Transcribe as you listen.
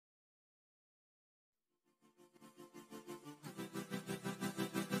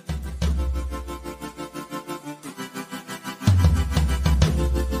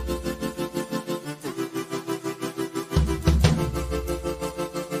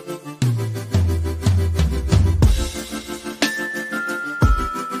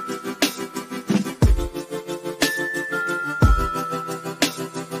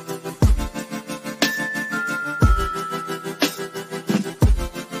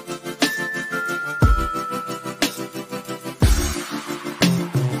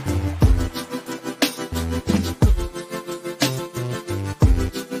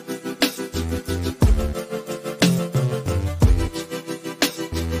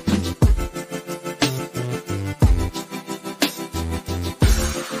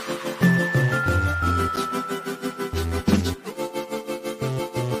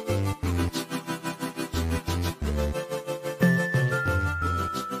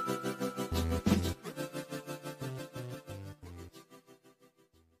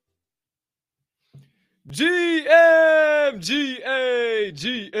GMGAGN,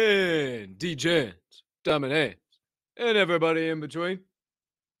 DJs, Diamond Hands, and everybody in between.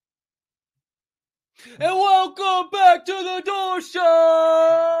 And welcome back to the Door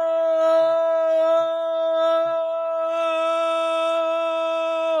Show!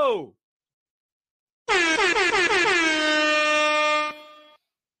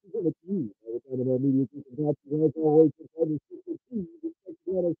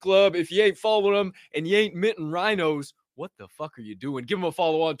 Club. If you ain't following them and you ain't minting rhinos, what the fuck are you doing? Give them a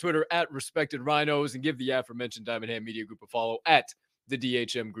follow on Twitter at Respected Rhinos and give the aforementioned Diamond Hand Media Group a follow at the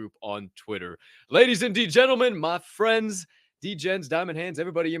DHM Group on Twitter. Ladies and gentlemen, my friends, D-Gens, Diamond Hands,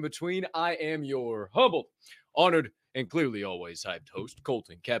 everybody in between, I am your humbled, honored, and clearly always hyped host,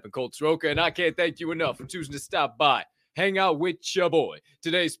 Colton, Captain Colt Soroka, and I can't thank you enough for choosing to stop by, hang out with your boy.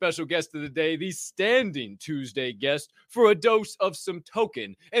 Today's special guest of the day, the standing Tuesday guest, for a dose of some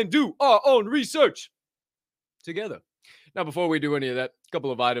Tokin and do our own research together. Now, before we do any of that, a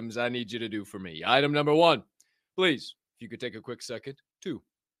couple of items I need you to do for me. Item number one, please, if you could take a quick second to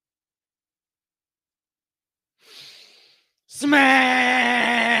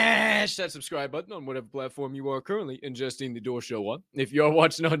smash that subscribe button on whatever platform you are currently ingesting the Door Show on. If you are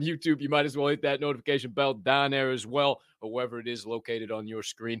watching on YouTube, you might as well hit that notification bell down there as well, or wherever it is located on your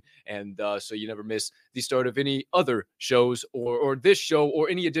screen, and so you never miss the start of any other shows or this show or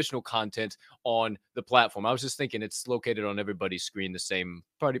any additional content on the platform. I was just thinking it's located on everybody's screen the same,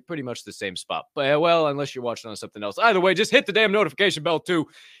 pretty much the same spot. But well, unless you're watching on something else. Either way, just hit the damn notification bell too.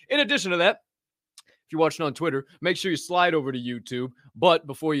 In addition to that, if you're watching on Twitter, make sure you slide over to YouTube. But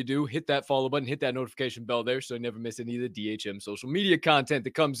before you do, hit that follow button, hit that notification bell there so you never miss any of the DHM social media content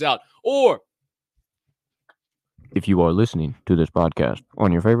that comes out. Or if you are listening to this podcast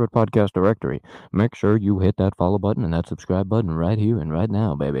on your favorite podcast directory, make sure you hit that follow button and that subscribe button right here and right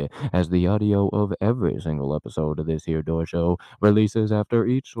now, baby, as the audio of every single episode of this here Door Show releases after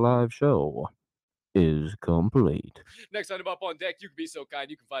each live show is complete. Next item up on deck, you can be so kind,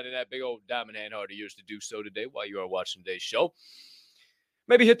 you can find it that big old diamond hand heart of yours to do so today while you are watching today's show.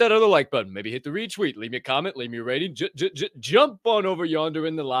 Maybe hit that other like button. Maybe hit the retweet. Leave me a comment. Leave me a rating. Jump on over yonder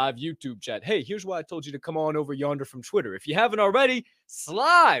in the live YouTube chat. Hey, here's why I told you to come on over yonder from Twitter. If you haven't already,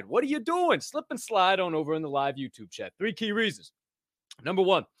 slide. What are you doing? Slip and slide on over in the live YouTube chat. 3 key reasons. Number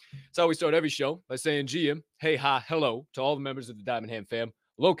one, it's how we start every show by saying GM, hey, hi, hello to all the members of the Diamond Hand fam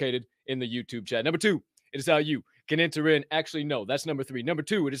located in the YouTube chat. Number two, it is how you can enter in. Actually, no, that's number 3. Number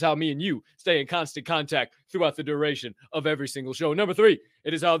 2, it is how me and you stay in constant contact throughout the duration of every single show. Number 3,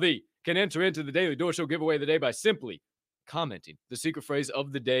 it is how thee can enter into the Daily Door Show giveaway of the day by simply commenting the secret phrase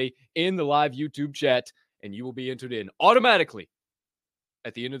of the day in the live YouTube chat, and you will be entered in automatically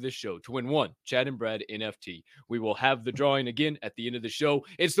at the end of this show to win one Chad and Brad NFT. We will have the drawing again at the end of the show.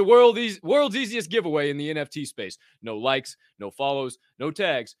 It's the world's easiest giveaway in the NFT space. No likes, no follows, no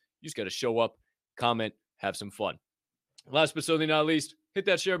tags. You just got to show up, comment, have some fun. Last but certainly not least, hit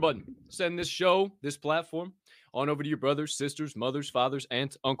that share button. Send this show, this platform, on over to your brothers, sisters, mothers, fathers,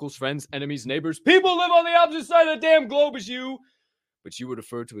 aunts, uncles, friends, enemies, neighbors, people who live on the opposite side of the damn globe as you, but you would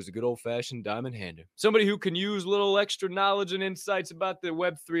refer to as a good old-fashioned diamond hander. Somebody who can use little extra knowledge and insights about the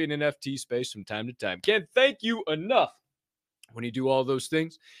Web3 and NFT space from time to time. Can't thank you enough. When you do all those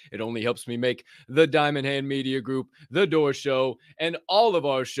things, it only helps me make the Diamond Hand Media Group, The Door Show, and all of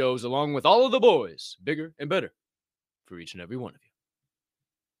our shows, along with all of the boys, bigger and better for each and every one of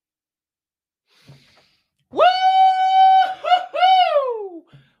you. Woo!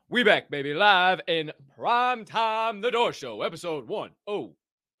 We back, baby, live in prime time, The Door Show, episode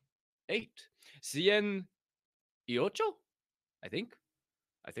 108. Cien y ocho? I think.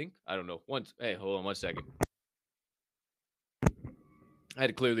 I don't know. Hey, hold on one second. I had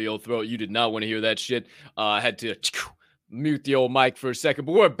to clear the old throat. You did not want to hear that shit. I had to mute the old mic for a second,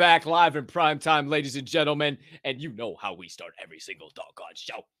 but we're back live in prime time, ladies and gentlemen, and you know how we start every single doggone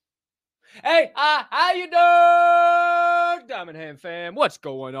show. Hey, how you doing, Diamond Hand fam? What's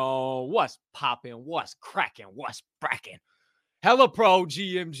going on? What's popping? What's cracking? What's bracking? Hello, Pro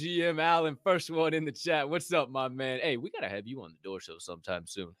GM Allen, first one in the chat. What's up, my man? Hey, we gotta have you on the Door Show sometime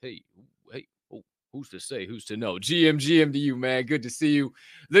soon. Hey. Who's to say? Who's to know? GM to you, man. Good to see you.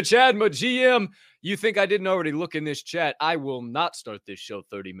 The Chadma GM. You think I didn't already look in this chat? I will not start this show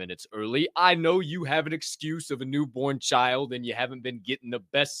 30 minutes early. I know you have an excuse of a newborn child and you haven't been getting the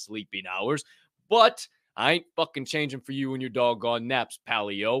best sleeping hours, but I ain't fucking changing for you and your doggone naps,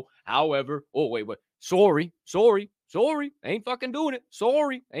 Palio. However, wait. Sorry. Ain't fucking doing it.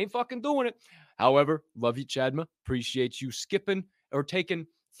 Sorry. Ain't fucking doing it. However, love you, Chadma. Appreciate you skipping or taking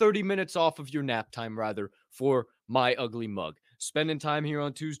 30 minutes off of your nap time, rather, for my ugly mug. Spending time here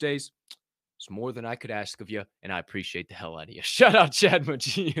on Tuesdays, It's more than I could ask of you, and I appreciate the hell out of you. Shout out Chad, my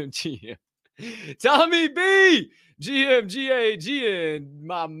GM. Tommy B, GMGAG,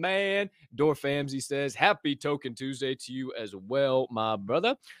 my man. Dorf Famsy says, happy Token Tuesday to you as well, my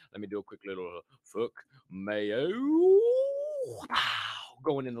brother. Let me do a quick little fuck mayo.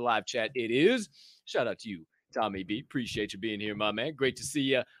 Going in the live chat, it is. Shout out to you, Tommy B. Appreciate you being here, my man. Great to see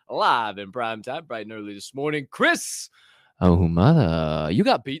you live in prime time, bright and early this morning. Chris, oh, mother, you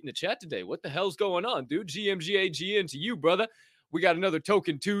got beat in the chat today. What the hell's going on, dude? GMGAG into you, brother. We got another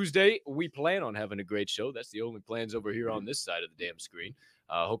Token Tuesday. We plan on having a great show. That's the only plans over here on this side of the damn screen.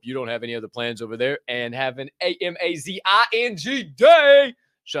 Hope you don't have any other plans over there and have an AMAZING day.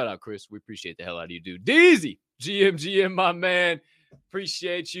 Shout out, Chris. We appreciate the hell out of you, dude. Deezy, GMGM, my man.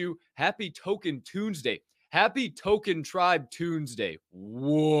 Appreciate you. Happy Token Tuesday. Happy Token Tribe Tuesday.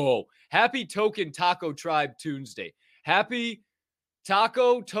 Whoa. Happy Token Taco Tribe Tuesday. Happy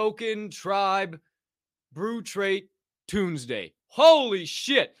Taco Token Tribe Brew Trait Tuesday. Holy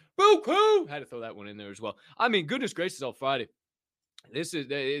shit. Boo-hoo. Had to throw that one in there as well. I mean, goodness gracious, all Friday. This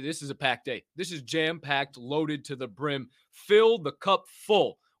is a packed day. This is jam-packed, loaded to the brim. Fill the cup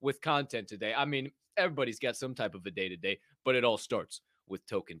full with content today. I mean, everybody's got some type of a day today, but it all starts with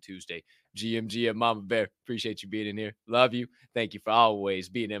Token Tuesday. GMG Mama Bear, appreciate you being in here. Love you. Thank you for always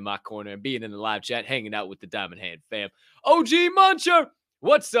being in my corner and being in the live chat, hanging out with the Diamond Hand fam. OG Muncher,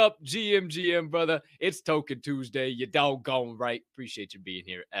 what's up, GMGM, brother? It's Token Tuesday. You doggone right. Appreciate you being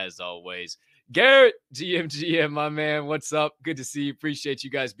here as always. Garrett, GMGM, my man, what's up? Good to see you. Appreciate you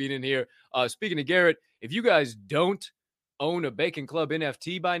guys being in here. Speaking of Garrett, if you guys don't own a Bacon Club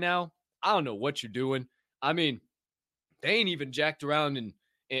NFT by now, I don't know what you're doing. I mean, they ain't even jacked around in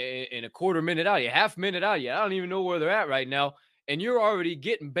a quarter minute out yet, half minute out yet. I don't even know where they're at right now. And you're already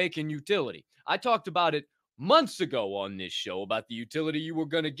getting bacon utility. I talked about it months ago on this show about the utility you were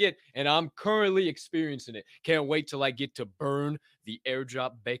going to get, and I'm currently experiencing it. Can't wait till I get to burn the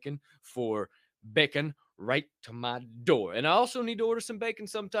airdrop bacon for bacon right to my door. And I also need to order some bacon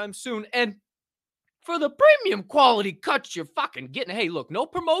sometime soon. And for the premium quality cuts you're fucking getting. Hey, look, no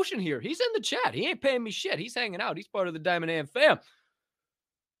promotion here. He's in the chat. He ain't paying me shit. He's hanging out. He's part of the Diamond Hand fam.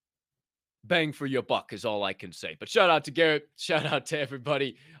 Bang for your buck is all I can say. But shout out to Garrett. Shout out to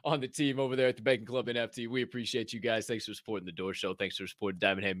everybody on the team over there at the Bacon Club NFT. We appreciate you guys. Thanks for supporting the Door Show. Thanks for supporting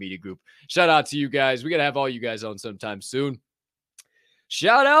Diamond Hand Media Group. Shout out to you guys. We got to have all you guys on sometime soon.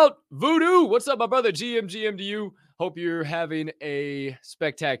 Shout out Voodoo. What's up, my brother? GM to you. Hope you're having a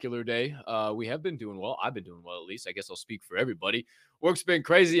spectacular day. We have been doing well. I've been doing well, at least. I guess I'll speak for everybody. Work's been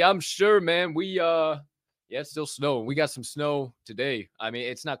crazy. I'm sure, man. It's still snowing. We got some snow today. I mean,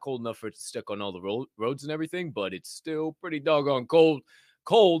 it's not cold enough for it to stick on all the roads and everything, but it's still pretty doggone cold.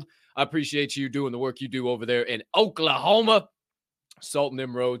 I appreciate you doing the work you do over there in Oklahoma. Salting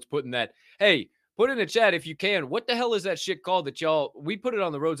them roads, putting that. Hey, put in the chat if you can. What the hell is that shit called that we put it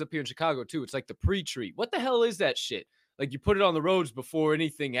on the roads up here in Chicago too. It's like the pre-treat. What the hell is that shit? Like you put it on the roads before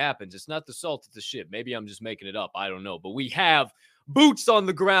anything happens. It's not the salt, it's the shit. Maybe I'm just making it up. I don't know. But we have boots on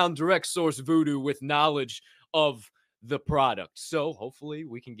the ground, direct source Voodoo with knowledge of the product. So hopefully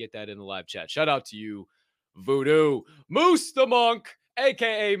we can get that in the live chat. Shout out to you, Voodoo. Moose the Monk,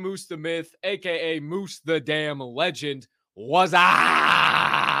 a.k.a. Moose the Myth, a.k.a. Moose the Damn Legend. Was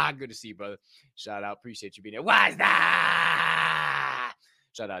good to see you, brother. Shout out. Appreciate you being here. Was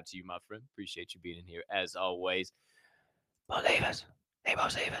shout out to you, my friend. Appreciate you being in here as always. Believe us. Hey,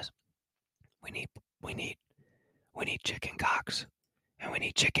 believe us. We need chicken cocks. And we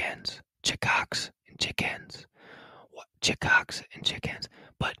need chickens. Chickocks and chickens. What? Chickocks and chickens.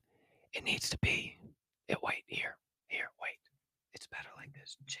 But it needs to be. Wait, here. Wait. It's better like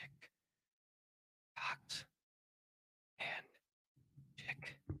this. Chick. Cocks. And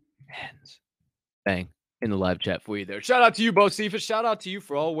chickens. Bang. In the live chat for you there. Shout out to you, Bo Cephas. Shout out to you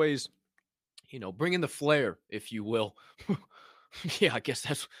for always, bringing the flair, if you will. Yeah, I guess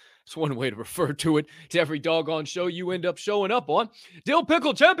that's one way to refer to it. To every doggone show you end up showing up on. Dill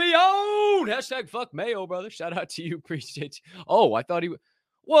Pickle Champion! Hashtag fuck Mayo, brother. Shout out to you. Appreciate you. Oh, I thought he would.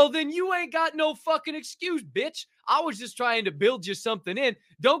 Well, then you ain't got no fucking excuse, bitch. I was just trying to build you something in.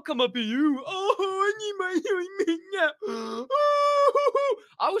 Don't come up to you. Oh, I need my.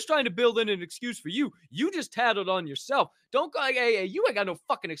 I was trying to build in an excuse for you. You just tattled on yourself. Don't go. Hey, you ain't got no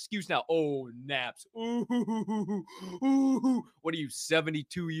fucking excuse now. Oh, naps. Ooh. What are you,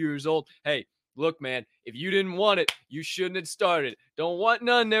 72 years old? Hey, look, man, if you didn't want it, you shouldn't have started. Don't want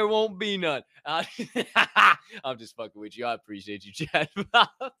none, there won't be none. I'm just fucking with you. I appreciate you, Chad.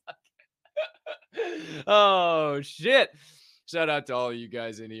 Oh, shit. Shout out to all you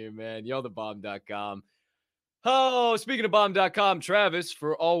guys in here, man. YoTheBomb.com. Oh, speaking of bomb.com, Travis,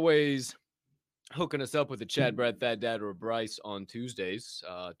 for always hooking us up with a Chad, Brad, Thad, Dad, or Bryce on Tuesdays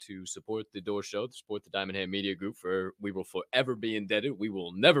to support the Door Show, to support the Diamond Hand Media Group. For we will forever be indebted. We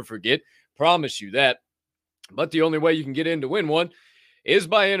will never forget. Promise you that. But the only way you can get in to win one is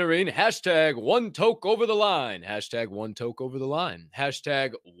by entering hashtag one toke over the line. Hashtag one toke over the line.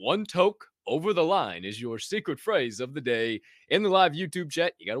 Hashtag one toke over the line is your secret phrase of the day in the live YouTube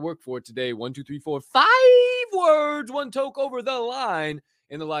chat. You got to work for it today. 1, 2, 3, 4, 5 words. One toke over the line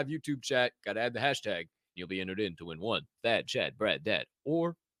in the live YouTube chat. Got to add the hashtag. You'll be entered in to win one. Thad, Chad, Brad, Dad,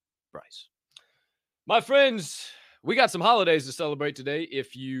 or Bryce. My friends, we got some holidays to celebrate today.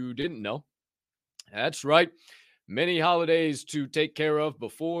 If you didn't know, that's right. Many holidays to take care of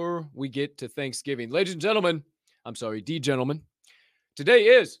before we get to Thanksgiving. Ladies and gentlemen, gentlemen, today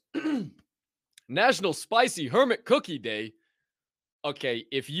is National Spicy Hermit Cookie Day. Okay,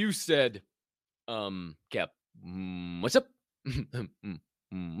 if you said, Cap, what's up?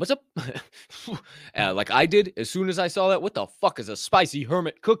 What's up? Like I did as soon as I saw that, what the fuck is a spicy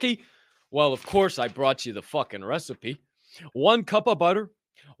hermit cookie? Well, of course, I brought you the fucking recipe. 1 cup of butter,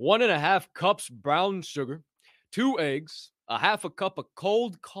 1.5 cups brown sugar, 2 eggs, a half a cup of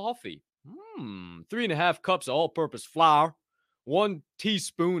cold coffee, 3.5 cups of all-purpose flour, 1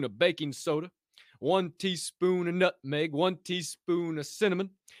 teaspoon of baking soda, 1 teaspoon of nutmeg, 1 teaspoon of cinnamon,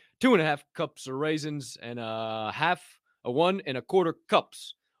 2.5 cups of raisins, and 1 1/4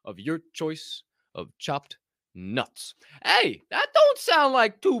 cups of your choice of chopped nuts. Hey, that don't sound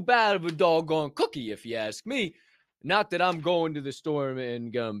like too bad of a doggone cookie, if you ask me. Not that I'm going to the store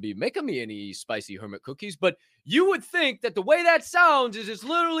and gonna be making me any spicy hermit cookies, but you would think that the way that sounds is it's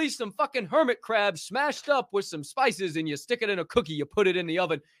literally some fucking hermit crab smashed up with some spices, and you stick it in a cookie, you put it in the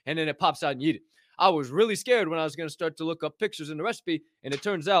oven, and then it pops out and you eat it. I was really scared when I was going to start to look up pictures in the recipe, and it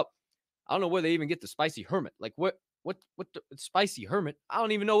turns out I don't know where they even get the spicy hermit. Like what the spicy hermit? I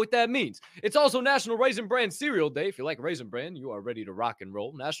don't even know what that means. It's also National Raisin Bran Cereal Day. If you like Raisin Bran, you are ready to rock and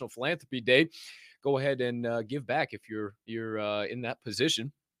roll. National Philanthropy Day. Go ahead and give back if you're in that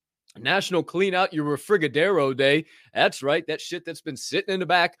position. National Clean Out Your Refrigeradero Day. That's right. That shit that's been sitting in the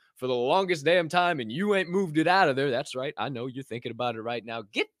back for the longest damn time and you ain't moved it out of there. That's right. I know you're thinking about it right now.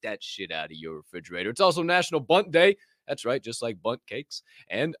 Get that shit out of your refrigerator. It's also National Bunt Day. That's right. Just like bunt cakes.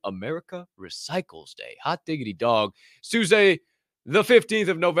 And America Recycles Day. Hot diggity dog. It's Tuesday, the 15th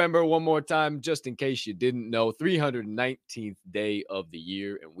of November. One more time, just in case you didn't know. 319th day of the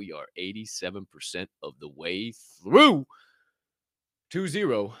year. And we are 87% of the way through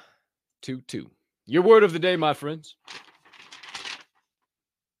 2022. Your word of the day, my friends.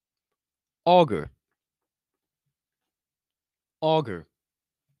 Augur. Augur.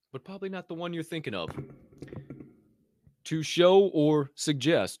 But probably not the one you're thinking of. To show or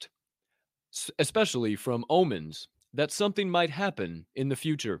suggest, especially from omens, that something might happen in the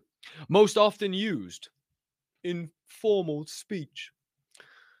future. Most often used in formal speech.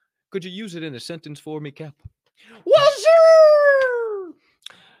 Could you use it in a sentence for me, Cap? Well, sir!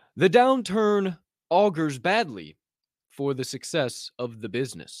 The downturn augurs badly for the success of the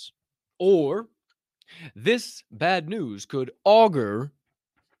business. Or, this bad news could augur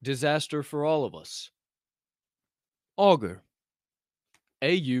disaster for all of us. Augur.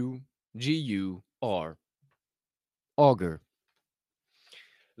 A-U-G-U-R. Augur.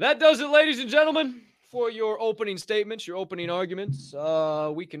 That does it, ladies and gentlemen, for your opening statements, your opening arguments.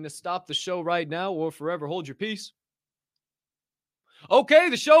 We can stop the show right now or forever hold your peace. Okay,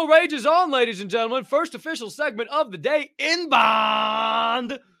 the show rages on, ladies and gentlemen. First official segment of the day,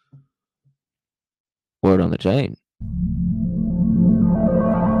 Inbound. Word on the chain.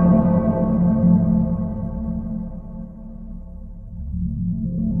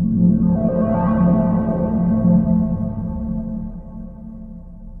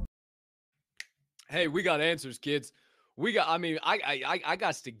 Hey, we got answers, kids. I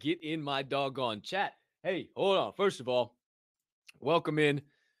got to get in my doggone chat. Hey, hold on. First of all, welcome in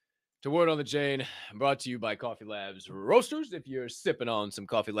to Word on the Chain, brought to you by Coffee Labs Roasters. If you're sipping on some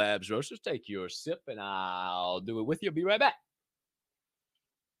Coffee Labs Roasters, take your sip and I'll do it with you. Be right back.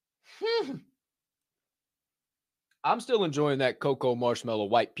 I'm still enjoying that cocoa marshmallow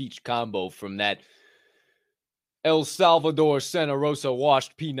white peach combo from that El Salvador Santa Rosa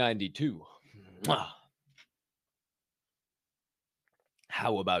washed P92.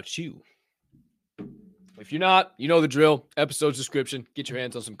 How about you? If you're not, you know the drill. Episode description. Get your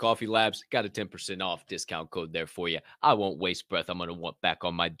hands on some Coffee Labs. Got a 10% off discount code there for you. I won't waste breath. I'm going to want back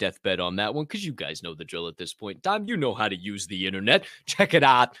on my deathbed on that one because you guys know the drill at this point in time. You know how to use the internet. Check it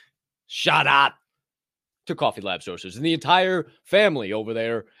out. Shout out to Coffee Labs Roasters and the entire family over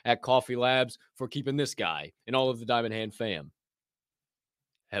there at Coffee Labs for keeping this guy and all of the Diamond Hand fam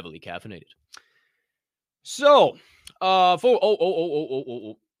heavily caffeinated. So, back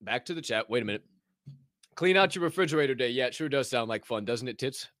to the chat. Wait a minute. Clean out your refrigerator day. Yeah, it sure does sound like fun, doesn't it,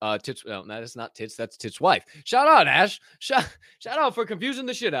 Tits? Tits. No, that's not Tits. That's Tits' wife. Shout out, Ash. Shout out for confusing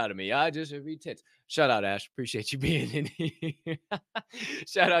the shit out of me. I just read Tits. Shout out, Ash. Appreciate you being in here.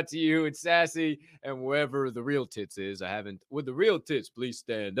 Shout out to you and Sassy and wherever the real Tits is. I haven't. With the real Tits, please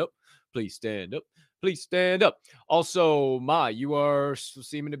stand up. Please stand up. Please stand up. Also, Ma, you are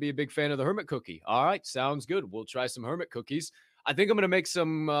seeming to be a big fan of the Hermit cookie. All right, sounds good. We'll try some Hermit cookies. I think I'm going to make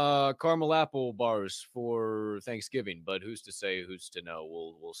some caramel apple bars for Thanksgiving, but who's to say, who's to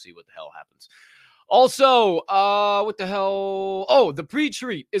know? We'll see what the hell happens. Also, what the hell? Oh, the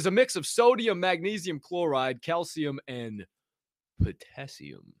pre-treat is a mix of sodium, magnesium chloride, calcium, and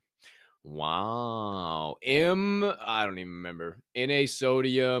potassium. Wow. I don't even remember. Na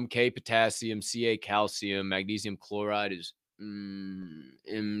sodium, K potassium, Ca calcium, magnesium chloride is MgC.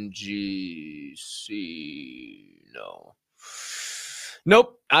 No.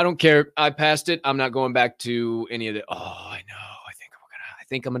 Nope, I don't care. I passed it. I'm not going back to any of the. Oh, I know. I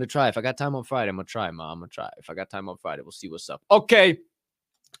think I'm gonna try. If I got time on Friday, I'm gonna try, Mom. I'm gonna try. If I got time on Friday, we'll see what's up. Okay,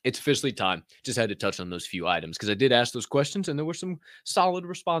 it's officially time. Just had to touch on those few items because I did ask those questions and there were some solid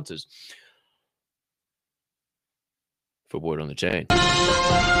responses. For Word on the Chain.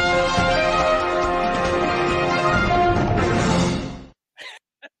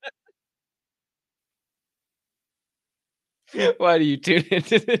 Why do you tune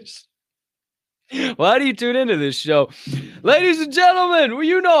into this? Why do you tune into this show? Ladies and gentlemen, well,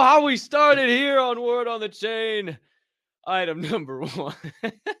 you know how we started here on Word on the Chain. Item number 1.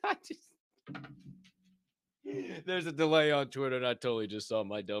 There's a delay on Twitter, and I totally just saw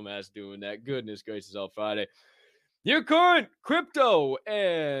my dumbass doing that. Goodness gracious, all Friday. Your current crypto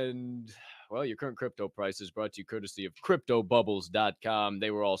and, well, your current crypto price is brought to you courtesy of CryptoBubbles.com.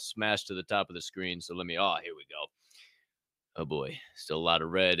 They were all smashed to the top of the screen, so here we go. Oh boy, still a lot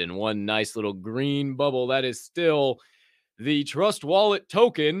of red and one nice little green bubble. That is still the Trust Wallet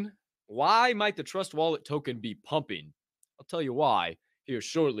token. Why might the Trust Wallet token be pumping? I'll tell you why here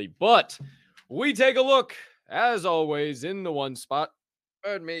shortly. But we take a look, as always, in the one spot.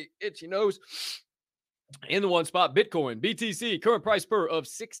 Pardon me, itchy nose. In the one spot, Bitcoin, BTC, current price per of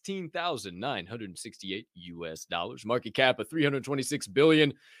 $16,968 US. Market cap of $326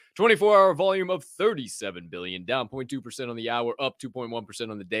 billion. 24-hour volume of 37 billion, down 0.2% on the hour, up 2.1%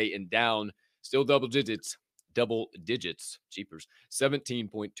 on the day, and down still double digits, cheapers,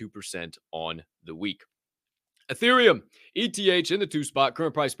 17.2% on the week. Ethereum, ETH in the 2 spot,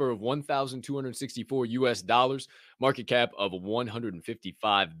 current price per of $1,264 US, market cap of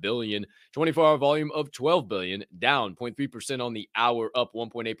 155 billion, 24-hour volume of 12 billion, down 0.3% on the hour, up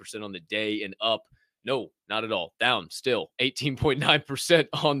 1.8% on the day, and up, no, not at all, down still 18.9%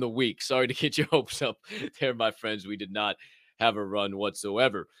 on the week. Sorry to get your hopes up there, my friends. We did not have a run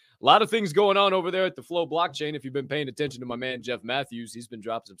whatsoever. A lot of things going on over there at the Flow blockchain. If you've been paying attention to my man, Jeff Matthews, he's been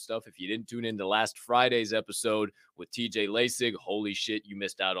dropping some stuff. If you didn't tune into last Friday's episode with TJ Lasig, holy shit, you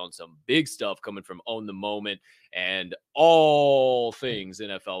missed out on some big stuff coming from Own the Moment and all things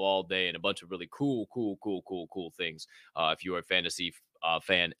NFL all day and a bunch of really cool things. If you are a fantasy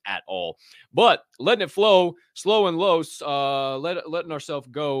fan at all, but letting it flow, slow and low, letting ourselves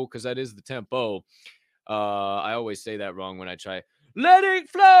go, because that is the tempo. I always say that wrong when I try. Let it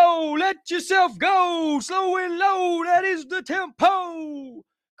flow, let yourself go, slow and low, that is the tempo.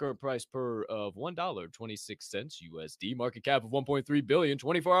 Current price per of $1.26 USD, market cap of 1.3 billion,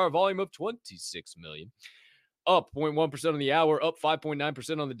 24-hour volume of 26 million. Up 0.1% on the hour, up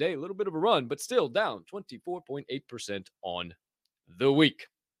 5.9% on the day. A little bit of a run, but still down 24.8% on the week.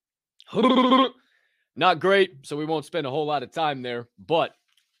 Not great, so we won't spend a whole lot of time there, but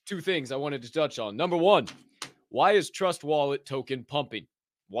 2 things I wanted to touch on. Number 1, why is Trust Wallet token pumping?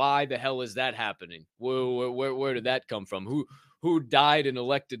 Why the hell is that happening? Where did that come from? Who died and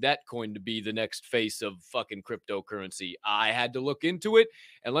elected that coin to be the next face of fucking cryptocurrency? I had to look into it,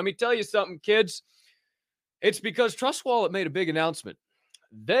 and let me tell you something, kids. It's because Trust Wallet made a big announcement.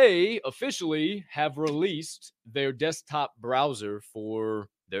 They officially have released their desktop browser for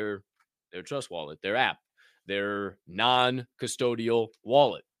their Trust Wallet, their app, their non-custodial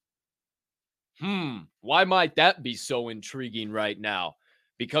wallet. Why might that be so intriguing right now?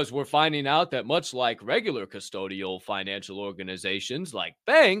 Because we're finding out that much like regular custodial financial organizations like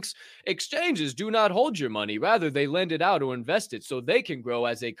banks, exchanges do not hold your money. Rather, they lend it out or invest it so they can grow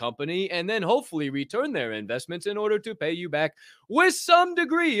as a company and then hopefully return their investments in order to pay you back with some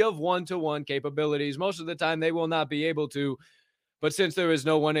degree of one-to-one capabilities. Most of the time, they will not be able to. But since there is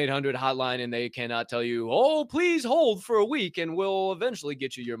no 1-800 hotline and they cannot tell you, oh, please hold for a week and we'll eventually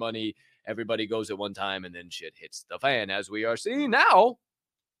get you your money, everybody goes at one time, and then shit hits the fan, as we are seeing now.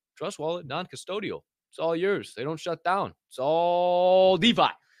 Trust Wallet, non-custodial. It's all yours. They don't shut down. It's all DeFi.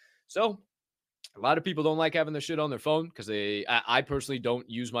 So a lot of people don't like having their shit on their phone because I personally don't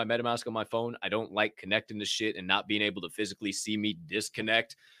use my MetaMask on my phone. I don't like connecting to shit and not being able to physically see me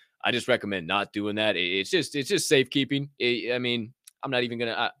disconnect. I just recommend not doing that. It's just safekeeping. I mean, I'm not even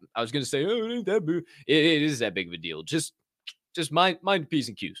gonna. I was gonna say, oh, it ain't that big. It is that big of a deal. Just mind P's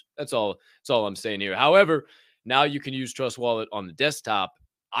and Q's. That's all. That's all I'm saying here. However, now you can use Trust Wallet on the desktop.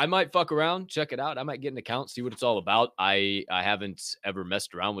 I might fuck around, check it out. I might get an account, see what it's all about. I haven't ever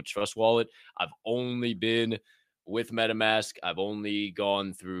messed around with Trust Wallet. I've only been with MetaMask. I've only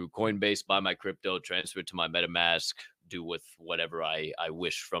gone through Coinbase, buy my crypto, transfer it to my MetaMask, do with whatever I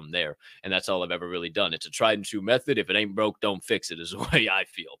wish from there. And that's all I've ever really done. It's a tried and true method. If it ain't broke, don't fix it, is the way I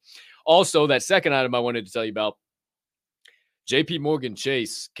feel. Also, that second item I wanted to tell you about, JP Morgan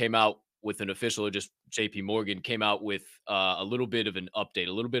Chase came out with an official, or just JP Morgan came out with a little bit of an update,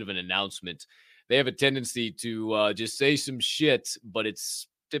 a little bit of an announcement. They have a tendency to just say some shit, but it's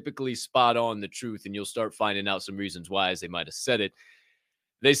typically spot on the truth, and you'll start finding out some reasons why, as they might have said it.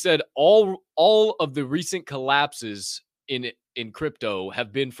 They said all of the recent collapses in crypto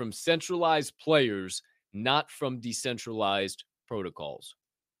have been from centralized players, not from decentralized protocols.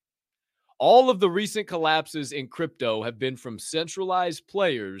 All of the recent collapses in crypto have been from centralized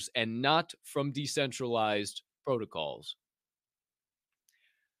players and not from decentralized protocols.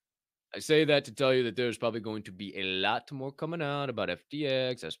 I say that to tell you that there's probably going to be a lot more coming out about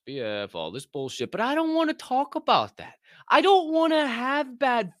FTX, SPF, all this bullshit, but I don't want to talk about that. I don't want to have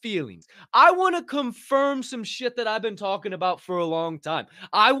bad feelings. I want to confirm some shit that I've been talking about for a long time.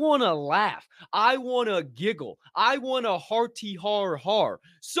 I want to laugh. I want to giggle. I want to hearty har har.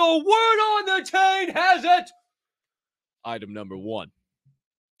 So word on the chain has it. Item number 1.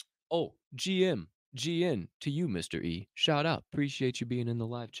 Oh, GN to you, Mr. E. Shout out. Appreciate you being in the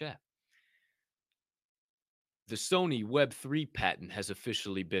live chat. The Sony Web3 patent has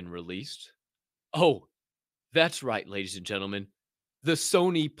officially been released. Oh, that's right, ladies and gentlemen. The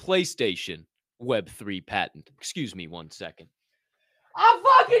Sony PlayStation Web3 patent. Excuse me 1 second. I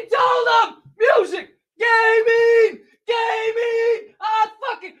fucking told them! Music! Gaming! I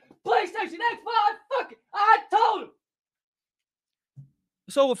fucking PlayStation, Xbox, I told them!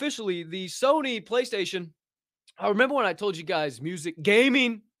 So officially, the Sony PlayStation, I remember when I told you guys music,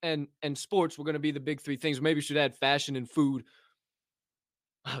 gaming, and sports were going to be the big 3 things. Maybe we should add fashion and food.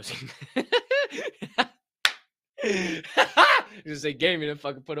 I was gonna say gaming if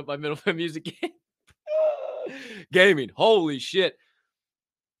I could put up my middle for music. Gaming, holy shit.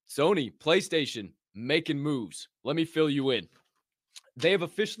 Sony, PlayStation, making moves. Let me fill you in. They have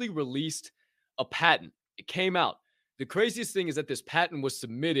officially released a patent. It came out. The craziest thing is that this patent was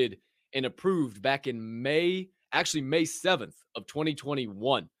submitted and approved back in May 7th of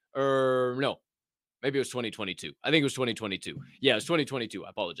 2021. No, maybe it was 2022. I think it was 2022. Yeah, it was 2022. I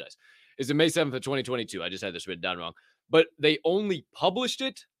apologize. It's May 7th of 2022. I just had this written down wrong. But they only published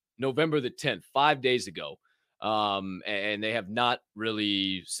it November the 10th, 5 days ago. And they have not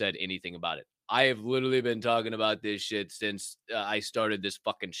really said anything about it. I have literally been talking about this shit since I started this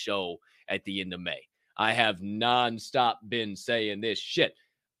fucking show at the end of May. I have nonstop been saying this shit.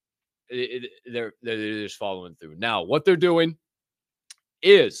 They're just following through. Now, what they're doing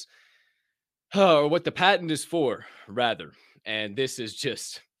is, or what the patent is for, rather, and this is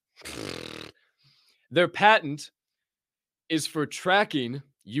just, their patent is for tracking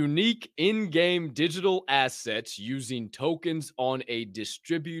unique in-game digital assets using tokens on a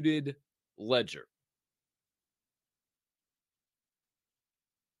distributed ledger.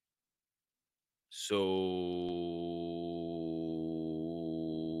 So,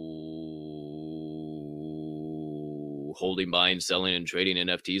 holding, buying, selling, and trading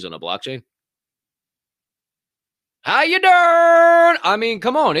NFTs on a blockchain? How you doing? I mean,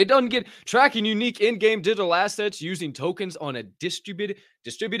 come on. It doesn't get tracking unique in-game digital assets using tokens on a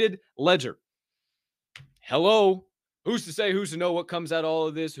distributed ledger. Hello? Who's to say, who's to know what comes out of all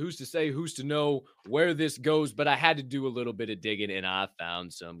of this? Who's to say, who's to know where this goes? But I had to do a little bit of digging, and I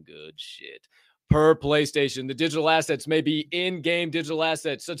found some good shit. Per PlayStation, the digital assets may be in-game digital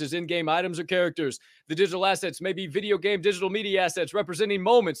assets, such as in-game items or characters. The digital assets may be video game digital media assets representing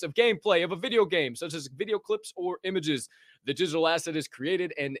moments of gameplay of a video game, such as video clips or images. The digital asset is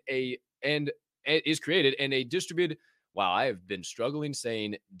created in a distributed. Wow, I have been struggling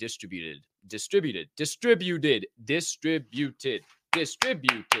saying distributed.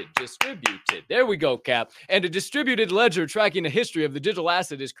 Distributed. There we go, Cap. And a distributed ledger tracking the history of the digital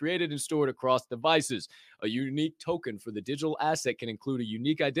asset is created and stored across devices. A unique token for the digital asset can include a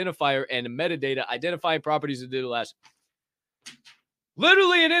unique identifier and metadata identifying properties of the digital asset.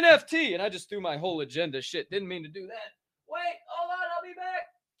 Literally an NFT. And I just threw my whole agenda. Shit, didn't mean to do that. Wait, hold on, I'll be back.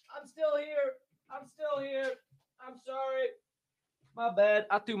 I'm still here. I'm sorry. My bad.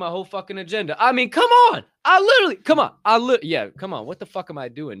 I threw my whole fucking agenda. I mean, come on. Come on. What the fuck am I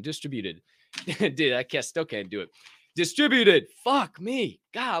doing? Distributed. Dude, still can't do it. Distributed. Fuck me.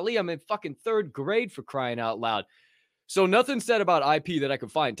 Golly, I'm in fucking third grade for crying out loud. So nothing said about IP that I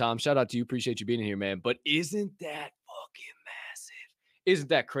could find, Tom. Shout out to you. Appreciate you being here, man. But isn't that fucking massive? Isn't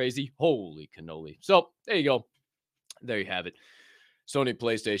that crazy? Holy cannoli. So there you go. There you have it. Sony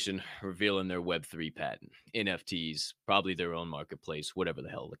PlayStation revealing their Web3 patent, NFTs, probably their own marketplace, whatever the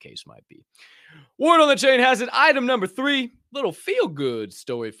hell the case might be. Word on the chain has it. Item number 3, little feel-good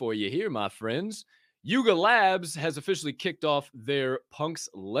story for you here, my friends. Yuga Labs has officially kicked off their Punk's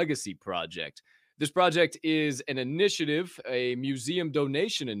Legacy project. This project is an initiative, a museum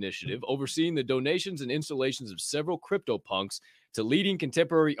donation initiative, overseeing the donations and installations of several CryptoPunks to leading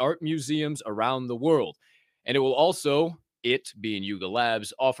contemporary art museums around the world. And it will also, it being Yuga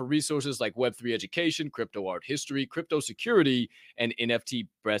Labs, offer resources like Web3 education, crypto art history, crypto security, and NFT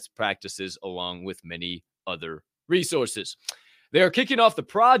best practices, along with many other resources. They are kicking off the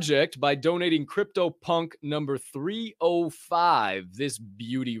project by donating CryptoPunk number 305, this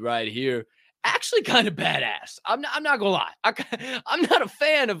beauty right here. Actually kind of badass. I'm not gonna lie. I'm not a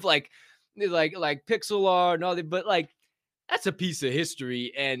fan of like pixel art and all that, but like that's a piece of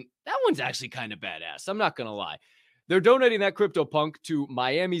history, and that one's actually kind of badass. I'm not gonna lie. They're donating that CryptoPunk to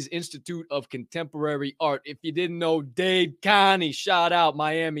Miami's Institute of Contemporary Art. If you didn't know, Dade County, shout out.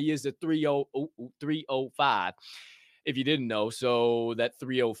 Miami is the 305. If you didn't know, so that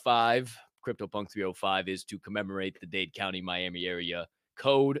 305, CryptoPunk 305, is to commemorate the Dade County, Miami area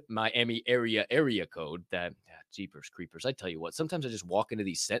code, Miami area code. That jeepers creepers. I tell you what, sometimes I just walk into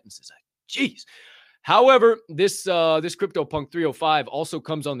these sentences. Jeez. However, this CryptoPunk 305 also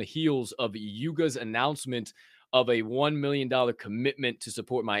comes on the heels of Yuga's announcement of a $1 million commitment to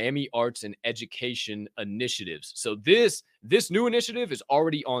support Miami arts and education initiatives. So this new initiative is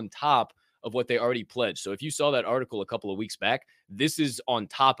already on top of what they already pledged. So if you saw that article a couple of weeks back, this is on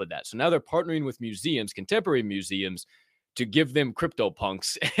top of that. So now they're partnering with museums, contemporary museums, to give them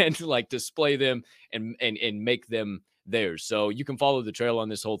CryptoPunks and like display them and make them theirs. So you can follow the trail on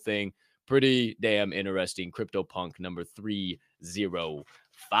this whole thing. Pretty damn interesting. CryptoPunk number 305.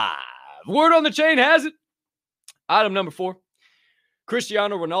 Word on the chain has it. Item number 4.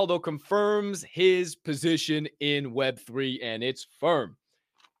 Cristiano Ronaldo confirms his position in Web3, and it's firm.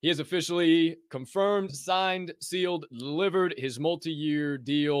 He has officially confirmed, signed, sealed, delivered his multi-year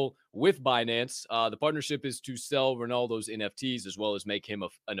deal with Binance. The partnership is to sell Ronaldo's NFTs as well as make him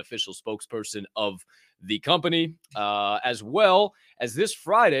an official spokesperson of the company. As well as this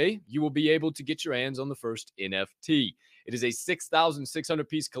Friday, you will be able to get your hands on the first NFT. It is a 6,600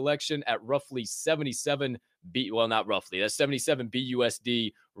 piece collection at roughly 77 not roughly. That's 77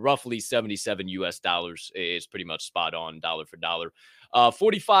 BUSD, roughly 77 US dollars. It's pretty much spot on, dollar for dollar.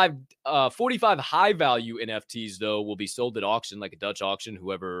 45 high value NFTs, though, will be sold at auction, like a Dutch auction.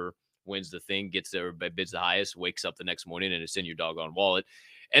 Whoever wins the thing gets their bids the highest, wakes up the next morning, and it's in your doggone wallet.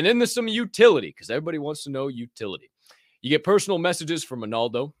 And then there's some utility, because everybody wants to know utility. You get personal messages from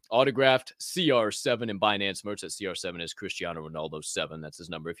Ronaldo, autographed CR7 and Binance merch. That CR7 is Cristiano Ronaldo 7. That's his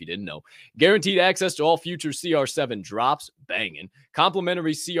number if you didn't know. Guaranteed access to all future CR7 drops. Banging.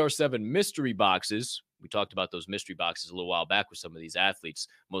 Complimentary CR7 mystery boxes. We talked about those mystery boxes a little while back with some of these athletes,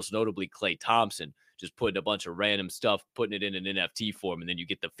 most notably Klay Thompson, just putting a bunch of random stuff, putting it in an NFT form, and then you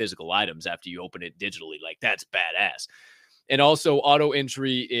get the physical items after you open it digitally. Like, that's badass. And also auto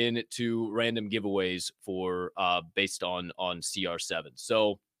entry into random giveaways for based on CR7.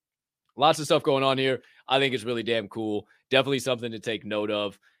 So lots of stuff going on here. I think it's really damn cool. Definitely something to take note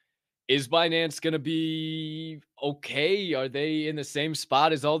of. Is Binance going to be okay? Are they in the same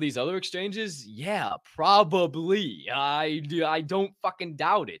spot as all these other exchanges? Yeah, probably. I don't fucking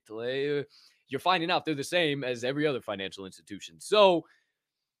doubt it. You're finding out they're the same as every other financial institution. So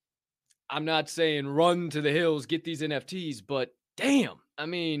I'm not saying run to the hills, get these NFTs, but damn, I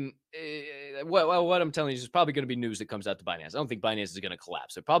mean, what I'm telling you is probably going to be news that comes out to Binance. I don't think Binance is going to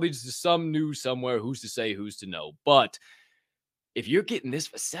collapse. There probably just some news somewhere. Who's to say, who's to know? But if you're getting this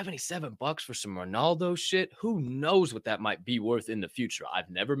for $77 for some Ronaldo shit, who knows what that might be worth in the future? I've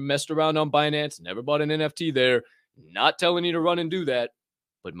never messed around on Binance, never bought an NFT there. Not telling you to run and do that,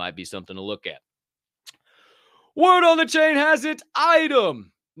 but might be something to look at. Word on the chain has it.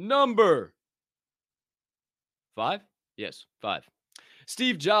 Item number 5. Yes, 5.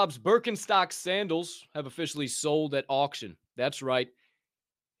 Steve Jobs' Birkenstock sandals have officially sold at auction. That's right.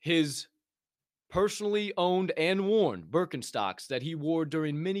 His personally owned and worn Birkenstocks that he wore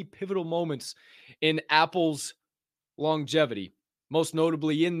during many pivotal moments in Apple's longevity, most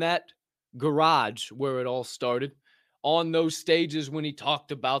notably in that garage where it all started, on those stages when he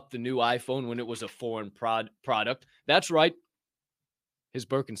talked about the new iPhone when it was a foreign product. That's right. His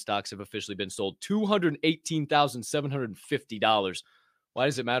Birkenstocks have officially been sold $218,750. Why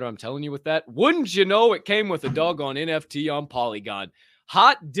does it matter? I'm telling you with that. Wouldn't you know it came with a doggone NFT on Polygon?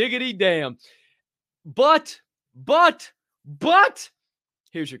 Hot diggity damn. But,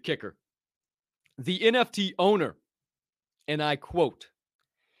 here's your kicker. The NFT owner, and I quote,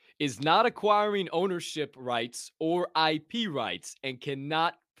 is not acquiring ownership rights or IP rights and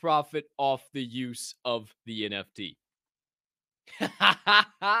cannot profit off the use of the NFT.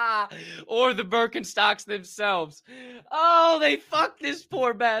 Or the Birkenstocks themselves. Oh, they fucked this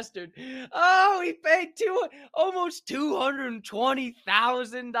poor bastard. Oh, he paid almost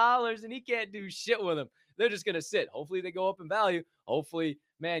 $220,000 and he can't do shit with them. They're just gonna sit. Hopefully they go up in value. Hopefully,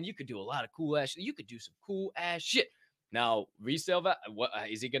 man, you could do a lot of cool ass shit. You could do some cool ass shit. Now, resale value, what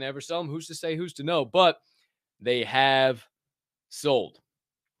is he gonna ever sell them? Who's to say, who's to know? But they have sold.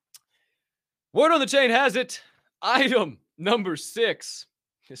 Word on the chain has it. Item number 6.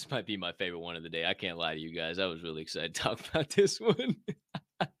 This might be my favorite one of the day. I can't lie to you guys. I was really excited to talk about this one.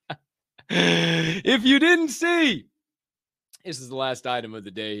 If you didn't see, this is the last item of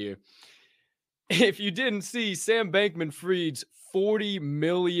the day here. If you didn't see, Sam Bankman-Fried's $40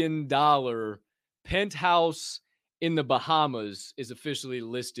 million penthouse in the Bahamas is officially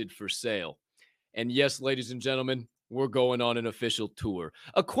listed for sale. And yes, ladies and gentlemen, we're going on an official tour.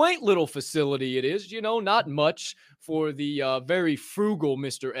 A quaint little facility it is, not much for the very frugal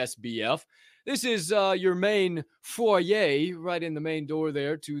Mr. SBF. This is your main foyer, right in the main door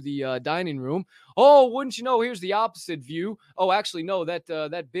there to the dining room. Oh, wouldn't you know, here's the opposite view. Oh, actually, no,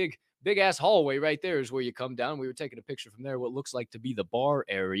 that big ass hallway right there is where you come down. We were taking a picture from there, what looks like to be the bar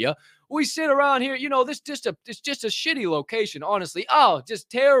area. We sit around here, it's just a shitty location, honestly. Oh, just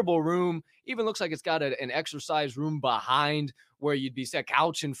terrible room. Even looks like it's got an exercise room behind where you'd be set,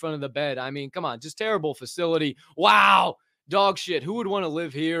 couch in front of the bed. I mean, come on, just terrible facility. Wow, dog shit. Who would want to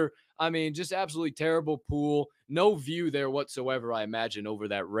live here? I mean, just absolutely terrible pool. No view there whatsoever, I imagine, over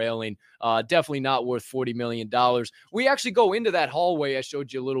that railing. Definitely not worth $40 million. We actually go into that hallway I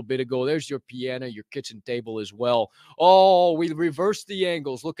showed you a little bit ago. There's your piano, your kitchen table as well. Oh, we reversed the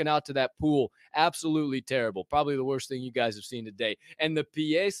angles looking out to that pool. Absolutely terrible. Probably the worst thing you guys have seen today. And the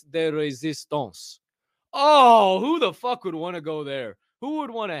pièce de résistance. Oh, who the fuck would want to go there? Who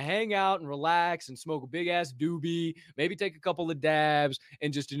would want to hang out and relax and smoke a big ass doobie, maybe take a couple of dabs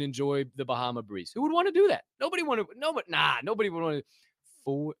and just enjoy the Bahama breeze? Who would want to do that? Nobody would want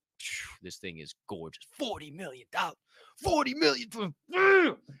to. This thing is gorgeous. $40 million. $40 million for.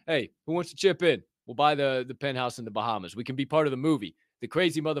 Hey, who wants to chip in? We'll buy the penthouse in the Bahamas. We can be part of the movie. The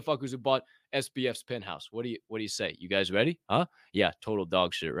crazy motherfuckers who bought SBF's penthouse. What do you say? You guys ready? Huh? Yeah, total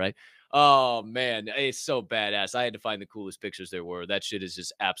dog shit, right? Oh man, it's so badass. I had to find the coolest pictures there were. That shit is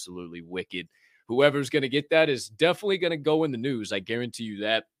just absolutely wicked. Whoever's gonna get that is definitely gonna go in the news. I guarantee you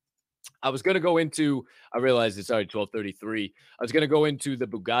that. I realized it's already 12:33. I was going to go into the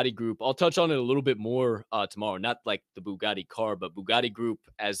Bugatti group. I'll touch on it a little bit more tomorrow. Not like the Bugatti car, but Bugatti group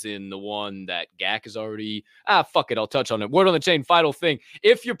as in the one that GAC is already. Fuck it. I'll touch on it. Word on the chain, final thing.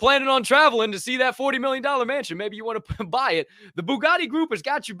 If you're planning on traveling to see that $40 million mansion, maybe you want to buy it. The Bugatti group has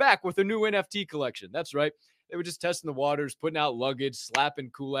got you back with a new NFT collection. That's right. They were just testing the waters, putting out luggage,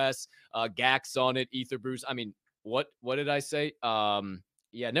 slapping cool ass GACs on it, ether brews. I mean, what did I say?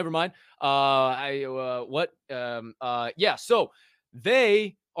 Yeah, never mind. Yeah, so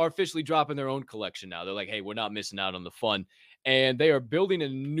they are officially dropping their own collection now. They're like, hey, we're not missing out on the fun. And they are building a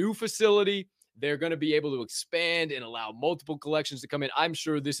new facility. They're going to be able to expand and allow multiple collections to come in. I'm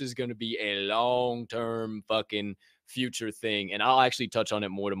sure this is going to be a long-term fucking future thing. And I'll actually touch on it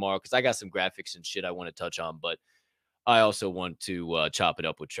more tomorrow because I got some graphics and shit I want to touch on. But I also want to chop it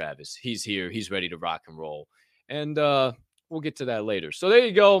up with Travis. He's here. He's ready to rock and roll. And we'll get to that later. So there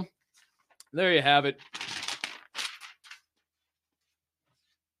you go. There you have it.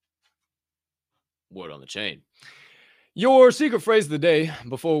 Word on the chain. Your secret phrase of the day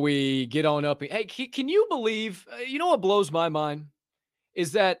before we get on up. Hey, can you believe, you know what blows my mind?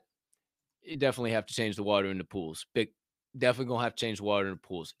 Is that you definitely have to change the water in the pools. Definitely going to have to change the water in the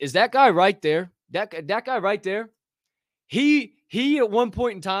pools. Is that guy right there? That guy right there? He at one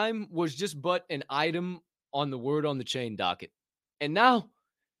point in time was just but an item on the Word on the Chain docket. And now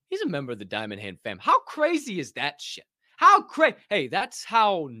he's a member of the Diamond Hand fam. How crazy is that shit? How crazy? Hey, that's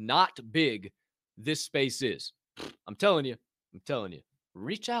how not big this space is. I'm telling you.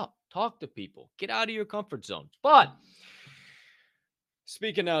 Reach out, talk to people, get out of your comfort zone. But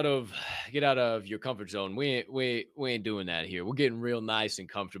speaking get out of your comfort zone, we ain't doing that here. We're getting real nice and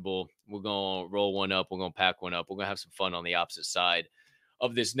comfortable. We're gonna roll one up. We're gonna pack one up. We're gonna have some fun on the opposite side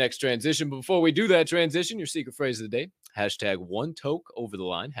of this next transition. But before we do that transition, your secret phrase of the day: hashtag one toke over the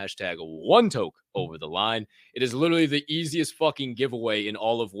line. Hashtag one toke over the line. It is literally the easiest fucking giveaway in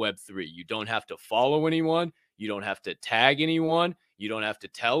all of Web3. You don't have to follow anyone. You don't have to tag anyone. You don't have to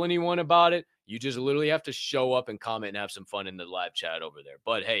tell anyone about it. You just literally have to show up and comment and have some fun in the live chat over there.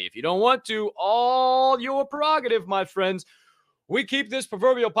 But hey, if you don't want to, all your prerogative, my friends. We keep this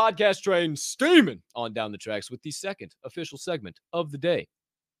proverbial podcast train steaming on down the tracks with the second official segment of the day.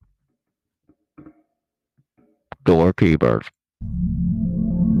 Doorkeepers.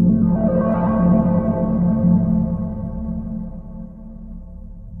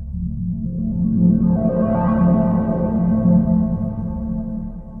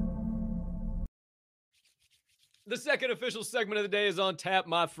 The second official segment of the day is on tap,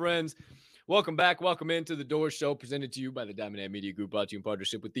 my friends. Welcome back. Welcome into the Door Show, presented to you by the Diamond Hand Media Group, brought to you in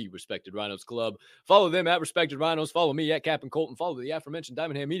partnership with the Respected Rhinos Club. Follow them at Respected Rhinos. Follow me at Captain Colton. Follow the aforementioned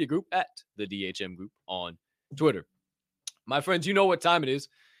Diamond Hand Media Group at the DHM Group on Twitter. My friends, you know what time it is,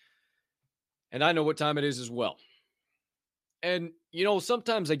 and I know what time it is as well. And, you know,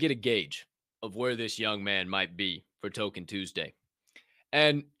 sometimes I get a gauge of where this young man might be for Token Tuesday.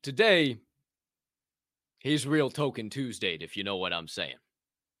 And today, he's real Token Tuesday'd, if you know what I'm saying.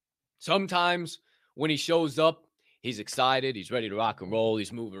 Sometimes when he shows up, he's excited, he's ready to rock and roll,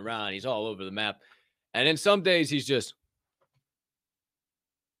 he's moving around, he's all over the map. And then some days he's just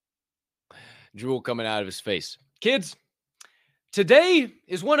drool coming out of his face. Kids, today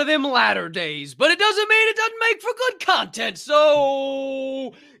is one of them latter days, but it doesn't mean it doesn't make for good content.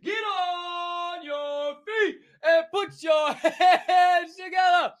 So get on your feet and put your hands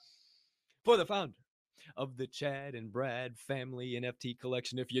together for the founder of the Chad and Brad family NFT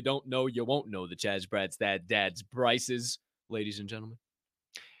collection. If you don't know, you won't know the Chad's, Brad's, Dad's, Bryce's, ladies and gentlemen.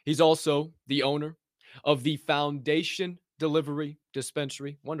 He's also the owner of the Foundation Delivery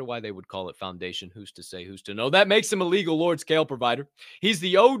Dispensary. Wonder why they would call it Foundation. Who's to say, who's to know? That makes him a legal Lord scale provider. He's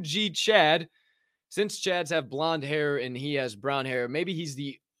the OG Chad. Since Chads have blonde hair and he has brown hair, maybe he's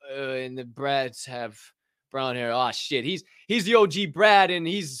and the Brads have brown hair. Oh, shit. He's the OG Brad and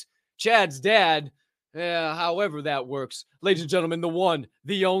he's Chad's dad. Yeah, however that works. Ladies and gentlemen, the one,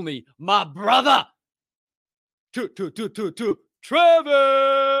 the only, my brother, Travis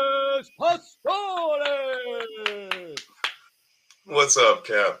Pastore. What's up,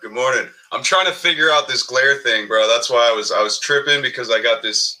 Cap? Good morning. I'm trying to figure out this glare thing, bro. That's why I was tripping because I got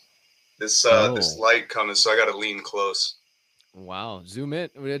this light coming, so I got to lean close. Wow, zoom in.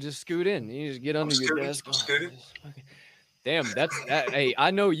 Just scoot in. You just get under your desk. I'm scooting. Damn, that's that. Hey, I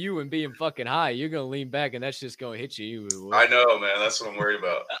know you and being fucking high. You're gonna lean back, and that's just gonna hit you. I know, man. That's what I'm worried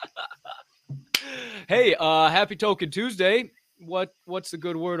about. Hey, happy Token Tuesday. What's the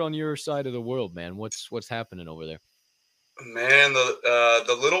good word on your side of the world, man? What's happening over there? Man,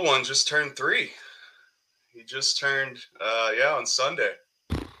 the little one just turned 3. He just turned on Sunday.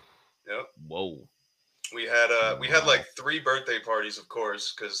 Yep. Whoa. We had like 3 birthday parties, of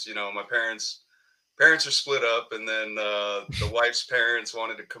course, because my parents are split up, and then the wife's parents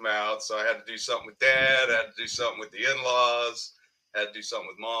wanted to come out, so I had to do something with Dad, I had to do something with the in-laws, had to do something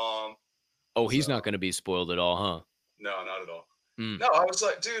with Mom. Oh, he's not going to be spoiled at all, huh? No, not at all. No, I was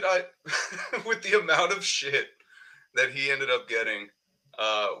like, dude, with the amount of shit that he ended up getting,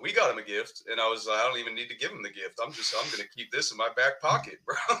 we got him a gift, and I was like, I don't even need to give him the gift. I'm going to keep this in my back pocket,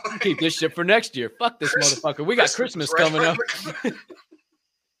 bro. Keep this shit for next year. Fuck this motherfucker. We got Christmas coming up.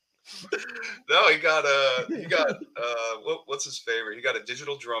 No, he got what's his favorite? He got a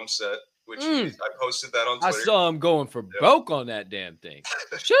digital drum set, which I posted that on Twitter. I saw him going for broke on that damn thing.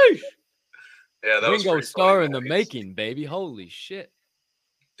 Sheesh. Yeah, that was Ringo Starr in the making, baby. Holy shit.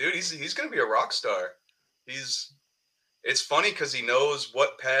 Dude, he's gonna be a rock star. It's funny because he knows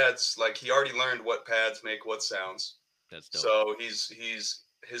what pads, like he already learned what pads make what sounds. That's dope. So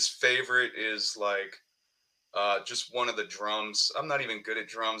his favorite is like just one of the drums. I'm not even good at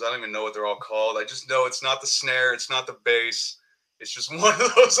drums. I don't even know what they're all called. I just know it's not the snare, it's not the bass. It's just one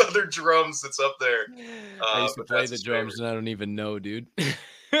of those other drums that's up there. I used to play the drums and I don't even know, dude.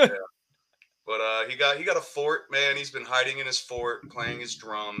 Yeah. But he got a fort, man. He's been hiding in his fort, playing his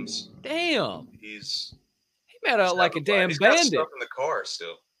drums. Damn. He made out like a damn he's bandit. got stuff in the car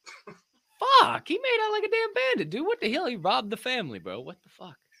still. Fuck, he made out like a damn bandit, dude. What the hell? He robbed the family, bro. What the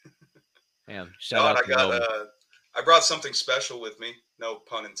fuck? Damn, shout out to the homie. I brought something special with me. No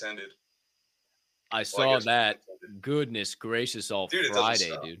pun intended. I saw that. Goodness gracious, all Dude,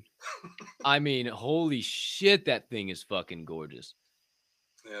 Friday, dude. I mean, holy shit, that thing is fucking gorgeous.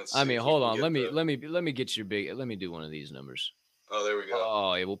 Yeah, I mean, hold on. Let me get your big. Let me do one of these numbers. Oh, there we go.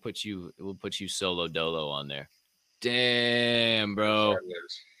 Oh, yeah, we'll put you solo dolo on there. Damn, bro.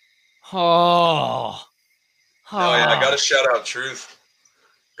 Oh. No, yeah, I gotta shout out Truth.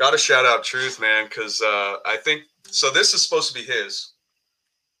 Gotta shout out Truth, man, because I think so. This is supposed to be his.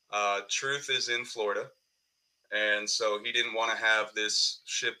 Truth is in Florida, and so he didn't want to have this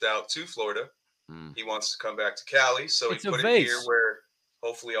shipped out to Florida. He wants to come back to Cali, so he put it here where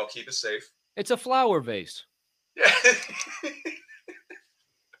hopefully I'll keep it safe. It's a flower vase. Yeah.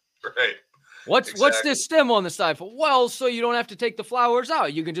 Right. What's this stem on the side for? Well, so you don't have to take the flowers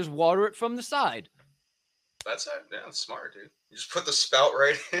out. You can just water it from the side. That's smart, dude. You just put the spout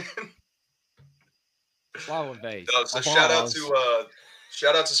right in. Flower vase. No, so shout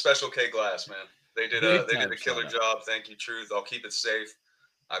out to Special K Glass, man. They did a killer job. Thank you, Truth. I'll keep it safe.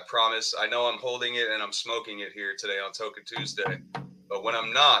 I promise. I know I'm holding it and I'm smoking it here today on Tokin Tuesday, but when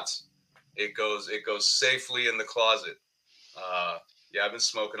I'm not, it goes safely in the closet. Yeah, I've been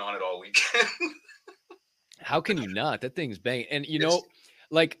smoking on it all weekend. How can you not? That thing's banging. And you know,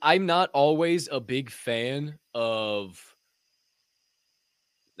 like I'm not always a big fan of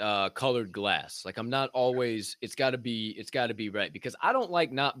colored glass. Like I'm not always. It's got to be right because I don't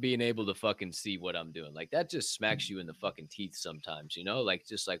like not being able to fucking see what I'm doing. Like that just smacks you in the fucking teeth sometimes. You know, like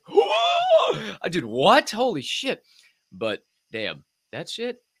just like I did what? Holy shit! But damn, that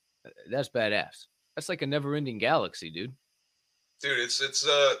shit, that's badass. That's like a never-ending galaxy, dude. Dude,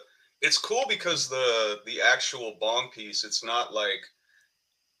 it's cool because the actual bong piece, it's not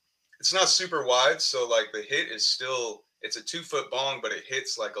super wide, so like the hit is still, it's a 2-foot bong, but it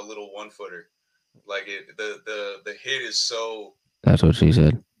hits like a little 1-footer. Like the hit is so. That's what she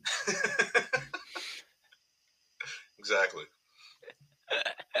said. Exactly.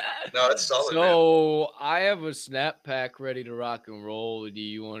 No, it's solid. So man. I have a snap pack ready to rock and roll. Do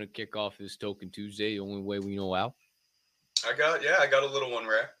you want to kick off this Tokin Tuesday? The only way we know how. I got a little one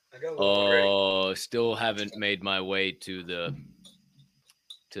ready. Still haven't made my way to the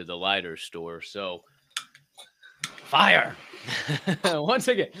lighter store. So fire. Once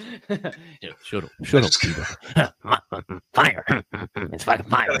again. Shut up, Peter. Fire. It's fucking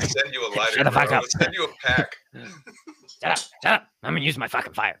fire. I'm gonna send you a lighter. Shut the fuck up. Send you a pack. Shut up. I'm gonna use my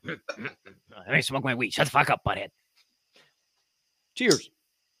fucking fire. Let me smoke my weed. Shut the fuck up, butthead. Cheers.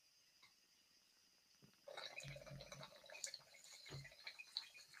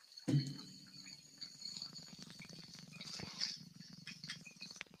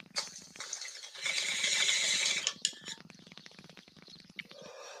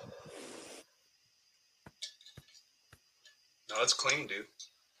 No, it's clean, dude.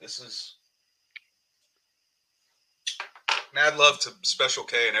 This is mad love to Special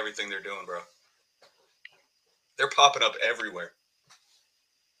K and everything they're doing, bro. They're popping up everywhere.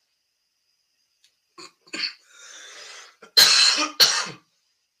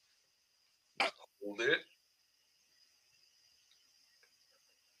 Hold it.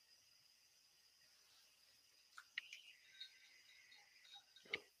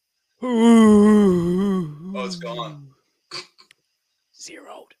 Oh, it's gone.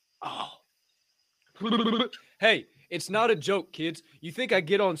 Zeroed. Oh. Hey, it's not a joke, kids. You think I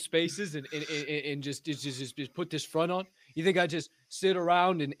get on Spaces and just put this front on? You think I just sit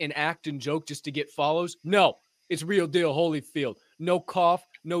around and act and joke just to get follows? No, it's real deal, Holyfield. No cough,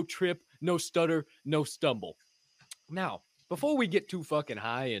 no trip, no stutter, no stumble. Now, before we get too fucking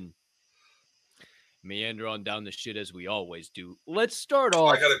high and meander on down the shit as we always do, let's start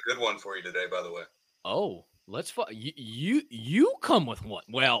off. I got a good one for you today, by the way. Oh, you come with one.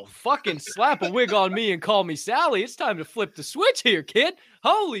 Well, fucking slap a wig on me and call me Sally. It's time to flip the switch here, kid.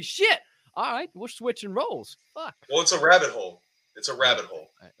 Holy shit. All right, we're switching roles. Fuck. Well, it's a rabbit hole. It's a rabbit hole.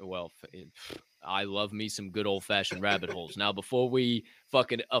 Well, I love me some good old-fashioned rabbit holes. Now, before we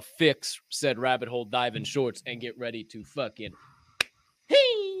fucking affix said rabbit hole diving shorts and get ready to fucking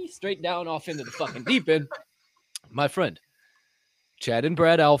straight down off into the fucking deep end, my friend, Chad and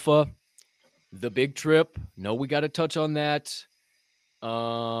Brad Alpha, The Big Trip. No, we got to touch on that.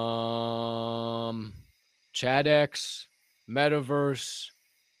 Chad X, Metaverse,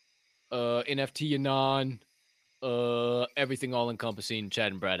 NFT Anon, everything all encompassing.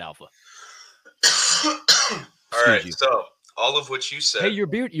 Chad and Brad Alpha. All right, so all of which you said. Hey, your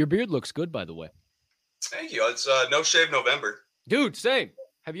beard looks good, by the way. Thank you. It's No Shave November. Dude, same.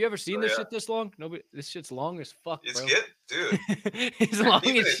 Have you ever seen Oh, this yeah. shit this long? Nobody. This shit's long as fuck, It's bro. dude. It's You're long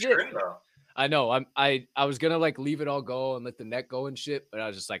keeping as it shit. trim though. I know. I was gonna like leave it all go and let the neck go and shit, but I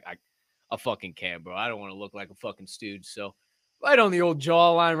was just like, I fucking can't, bro. I don't want to look like a fucking stooge. So right on the old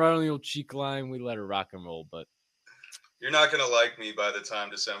jawline, right on the old cheek line, we let her rock and roll. But You're not gonna like me by the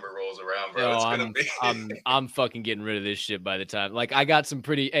time December rolls around, bro. no, It's gonna be. I'm fucking getting rid of this shit by the time. Like I got some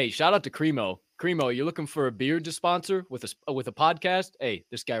pretty. Hey, shout out to Cremo. Cremo, you're looking for a beard to sponsor with a podcast? Hey,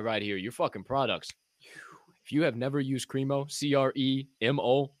 this guy right here, your fucking products. If you have never used Cremo,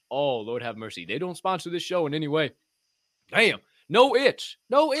 CREMO, oh Lord have mercy, they don't sponsor this show in any way. Damn, no itch,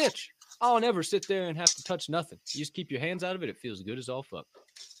 no itch. I'll never sit there and have to touch nothing. You just keep your hands out of it. It feels good as all fuck.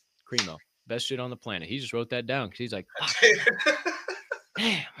 Cremo, best shit on the planet. He just wrote that down because he's like, fuck,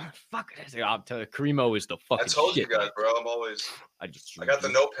 damn, motherfucker. I'm telling you, Cremo is the fucking I told shit, you guys, man. bro. I'm always. I got the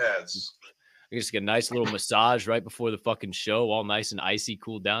notepads. I just get a nice little massage right before the fucking show, all nice and icy,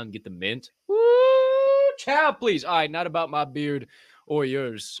 cool down, get the mint. Woo, chow, please. All right, not about my beard or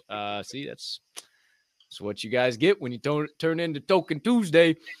yours. See, that's what you guys get when you turn into Token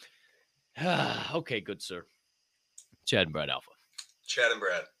Tuesday. Okay, good sir. Chad and Brad Alpha. Chad and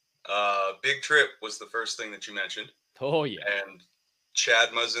Brad. Big Trip was the first thing that you mentioned. Oh yeah. And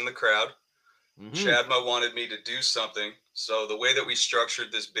Chadma's in the crowd. Mhm. Chadma wanted me to do something. So the way that we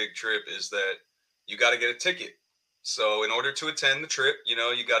structured this big trip is that you got to get a ticket. So in order to attend the trip, you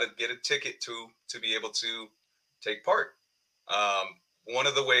got to get a ticket to be able to take part. One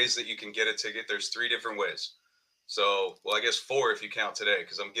of the ways that you can get a ticket, there's 3 different ways. So, well, I guess 4 if you count today,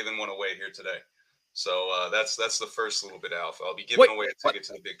 because I'm giving one away here today. So that's the first little bit, Alpha. I'll be giving away a ticket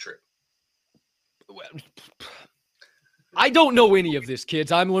to the big trip. I don't know any of this,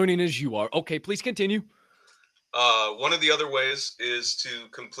 kids. I'm learning as you are. Okay, please continue. One of the other ways is to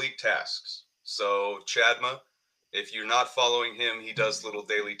complete tasks. So Chadma, if you're not following him, he does little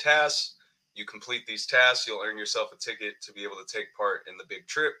daily tasks. You complete these tasks, you'll earn yourself a ticket to be able to take part in the big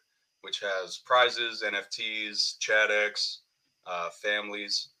trip, which has prizes, NFTs, ChadX,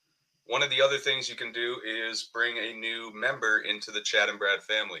 families. One of the other things you can do is bring a new member into the Chad and Brad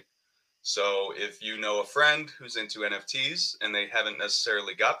family. So if you know a friend who's into NFTs and they haven't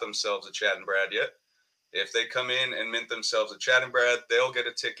necessarily got themselves a Chad and Brad yet, if they come in and mint themselves a Chad and Brad, they'll get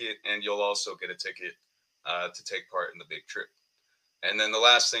a ticket and you'll also get a ticket to take part in the big trip. And then the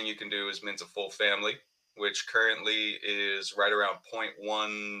last thing you can do is mint a full family, which currently is right around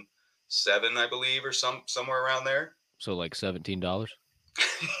 0.17, I believe, or somewhere around there. So like $17.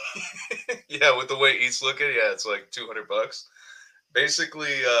 Yeah, with the way Eat's looking, yeah, it's like $200.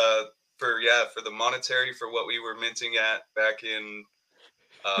 Basically, for the monetary for what we were minting at back in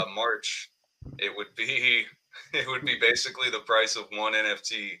March, it would be basically the price of one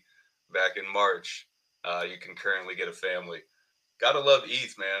NFT back in March. You can currently get a family. Gotta love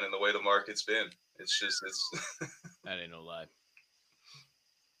ETH, man, and the way the market's been. It's That ain't no lie.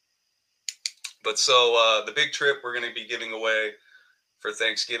 But so the big trip we're gonna be giving away for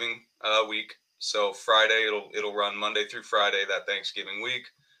Thanksgiving week. So Friday it'll run Monday through Friday that Thanksgiving week.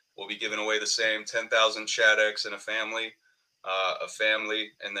 We'll be giving away the same 10,000 ChadX and a family,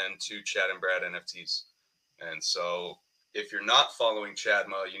 and then 2 Chad and Brad NFTs. And so if you're not following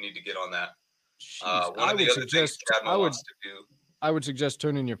Chadma, you need to get on that. One of the other things Chadma wants to do. I would suggest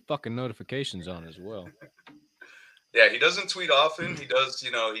turning your fucking notifications on as well. Yeah, he doesn't tweet often. He does,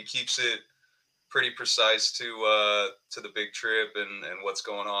 he keeps it pretty precise to the big trip and what's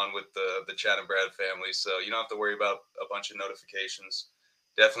going on with the Chad and Brad family. So you don't have to worry about a bunch of notifications.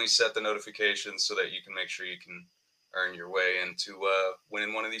 Definitely set the notifications so that you can make sure you can earn your way into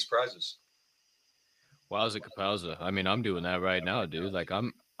winning one of these prizes. Wowza kapowza. I mean, I'm doing that right now, dude. Like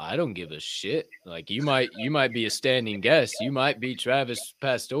I don't give a shit. Like you might be a standing guest. You might be Travis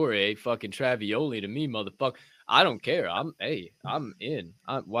Pastore, fucking Travioli to me, motherfucker. I don't care. I'm in.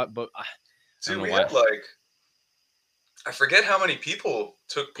 Dude, we had I forget how many people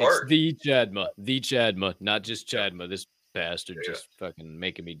took part. It's the Chadma, not just Chadma. This bastard just fucking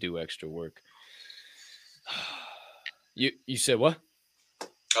making me do extra work. You said what?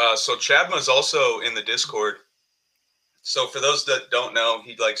 So Chadma's also in the Discord. So for those that don't know,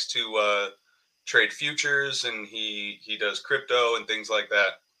 he likes to trade futures and he does crypto and things like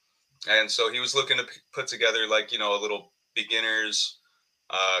that. And so he was looking to put together a little beginners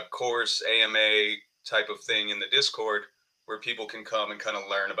course, AMA type of thing in the Discord where people can come and kind of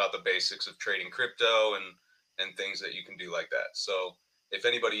learn about the basics of trading crypto and things that you can do like that. So if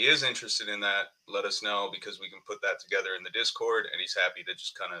anybody is interested in that, let us know because we can put that together in the Discord, and he's happy to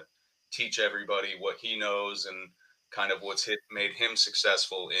just kind of teach everybody what he knows and kind of what's made him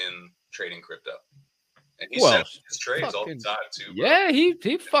successful in trading crypto. And he Well, sends his trades all the fucking time too, bro. yeah,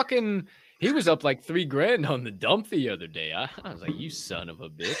 he was up like $3,000 on the dump the other day. I was like, you son of a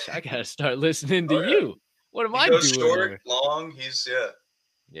bitch! I gotta start listening to Oh yeah, you. What am he I goes doing short, over? long.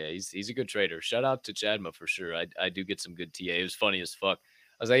 Yeah, he's a good trader. Shout out to Chadma for sure. I do get some good TA. It was funny as fuck.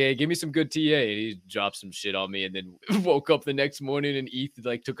 I was like, hey, give me some good TA. And he dropped some shit on me and then woke up the next morning and ETH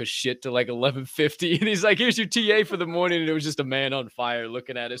like took a shit to like 1150. And he's like, here's your TA for the morning. And it was just a man on fire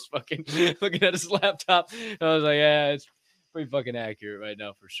looking at his looking at his laptop. And I was like, yeah, it's pretty fucking accurate right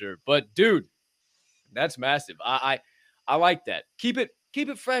now for sure. But dude, that's massive. I like that. Keep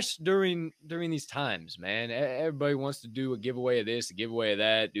it fresh during these times, man. Everybody wants to do a giveaway of this, a giveaway of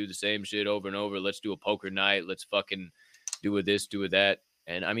that, do the same shit over and over. Let's do a poker night. Let's fucking do a this, do a that.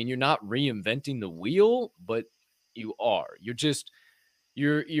 And I mean, you're not reinventing the wheel, but you are.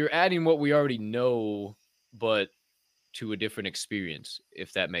 You're adding what we already know, but to a different experience,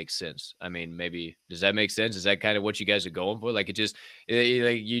 if that makes sense. I mean, maybe does that make sense? Is that kind of what you guys are going for? Like it just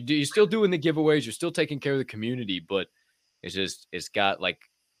like you're still doing the giveaways, you're still taking care of the community, but it's got like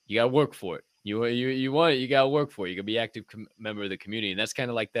you got to work for it. You want it, you got to work for it. You got to be active member of the community, and that's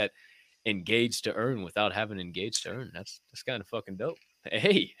kind of like that engaged to earn without having engaged to earn. That's kind of fucking dope.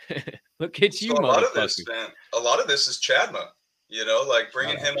 Hey, look at So you, a lot of motherfucker. this, man, a lot of this is Chadma. You know, like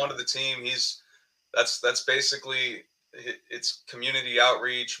bringing him onto the team. That's basically it's community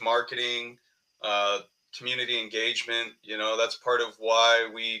outreach, marketing, community engagement. You know, that's part of why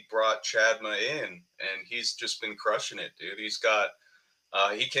we brought Chadma in, and he's just been crushing it, dude.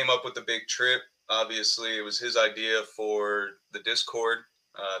 He came up with the big trip. Obviously, it was his idea for the Discord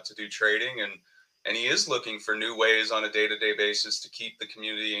to do trading, and he is looking for new ways on a day-to-day basis to keep the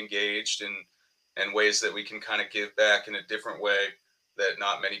community engaged and ways that we can kind of give back in a different way that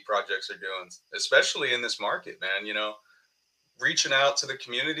not many projects are doing, especially in this market, man. You know, reaching out to the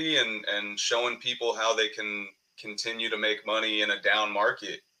community and showing people how they can continue to make money in a down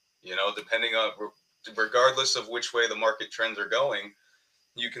market, you know, depending on, regardless of which way the market trends are going,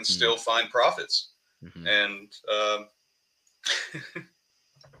 you can still find profits. Mm-hmm. And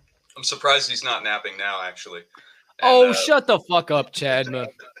I'm surprised he's not napping now, actually. And, shut the fuck up, Chadma.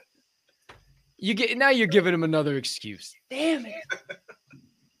 You're giving him another excuse. Damn it.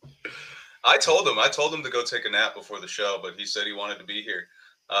 I told him to go take a nap before the show, but he said he wanted to be here.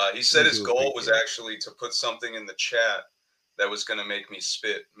 He said his goal was actually to put something in the chat that was going to make me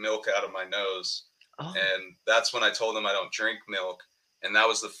spit milk out of my nose. Oh. And that's when I told him I don't drink milk. And that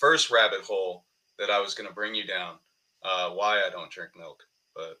was the first rabbit hole that I was going to bring you down, why I don't drink milk.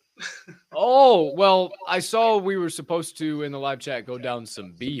 But oh, well, I saw we were supposed to, in the live chat, go down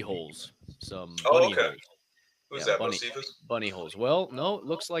some bee holes, some bunny holes. Who's that, Bocephus? Bunny holes. Well, no, it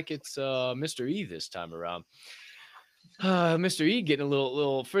looks like it's Mr. E this time around. Mr. E getting a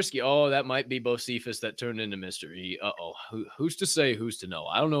little frisky. Oh, that might be Bocephus that turned into Mr. E. Uh-oh. Who's to say, who's to know?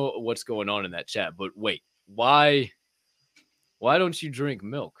 I don't know what's going on in that chat, but wait, why don't you drink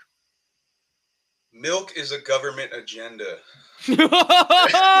milk? Milk is a government agenda.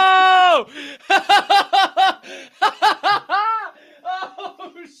 Oh!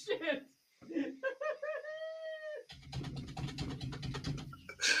 Oh, shit.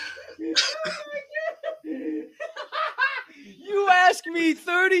 You ask me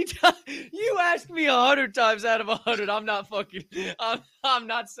 30 times. You ask me 100 times out of 100. I'm not fucking. I'm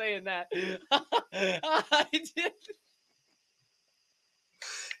not saying that. I did.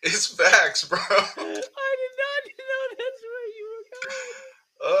 It's facts, bro. I did not know that's where you were going.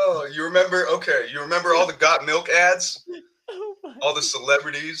 Oh, you remember? Okay, you remember all the Got Milk ads? Oh my all the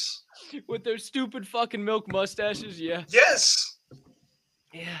celebrities with their stupid fucking milk mustaches. Yeah. Yes.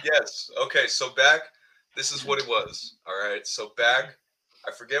 Yeah. Yes. Okay. So back, this is what it was. All right. So back,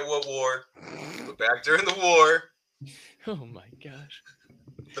 I forget what war, but back during the war. Oh my gosh.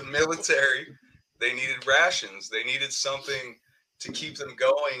 The military, they needed rations. They needed something to keep them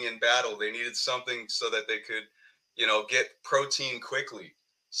going in battle. They needed something so that they could, you know, get protein quickly.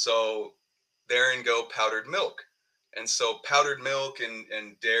 So therein go powdered milk. And so powdered milk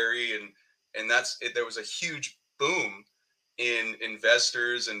and dairy and that's it. There was a huge boom in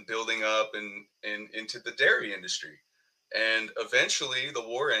investors and building up and into the dairy industry. And eventually the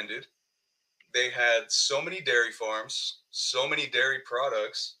war ended. They had so many dairy farms, so many dairy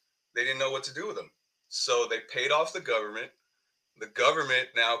products, they didn't know what to do with them. So they paid off the government. The government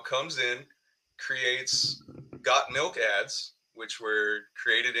now comes in, creates Got Milk ads, which were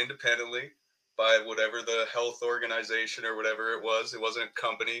created independently by whatever the health organization or whatever it was. It wasn't a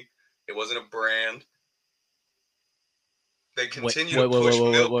company. It wasn't a brand. They continue to push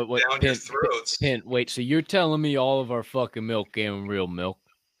milk down your throats. Wait, so you're telling me all of our fucking milk ain't real milk?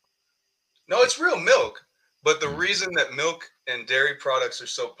 No, it's real milk. But the reason that milk and dairy products are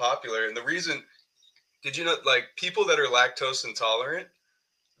so popular, and the reason, did you know, like people that are lactose intolerant,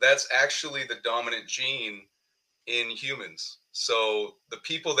 that's actually the dominant gene in humans. So the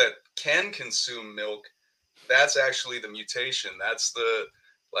people that can consume milk, that's actually the mutation. That's the,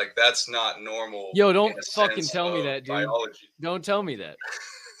 like, that's not normal. Yo, in don't a fucking sense tell me of that, dude. biology. Don't tell me that.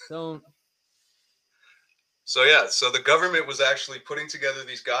 Don't. So yeah, so the government was actually putting together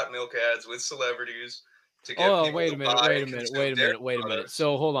these got milk ads with celebrities to get people Wait a to minute, buy wait a and minute, consume wait a dairy minute, wait a minute. products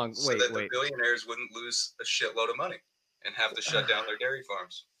So hold on, so wait. that the billionaires wouldn't lose a shitload of money and have to shut down their dairy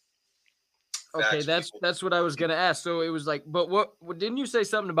farms. Okay, that's what I was gonna ask. So it was like, but what didn't you say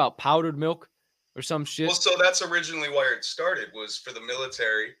something about powdered milk or some shit? Well, so that's originally where it started, was for the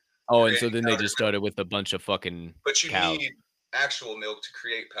military. Oh, and so creating then they powdered just milk. started with a bunch of fucking But you cows. need actual milk to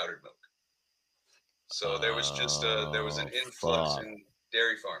create powdered milk. So there was just an influx fuck. in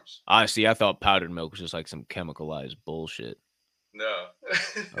dairy farms. I see. I thought powdered milk was just like some chemicalized bullshit. No.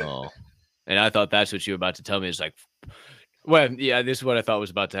 Oh, and I thought that's what you were about to tell me. It's like, well, yeah, this is what I thought was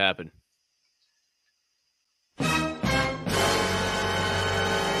about to happen.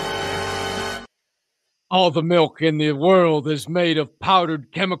 All the milk in the world is made of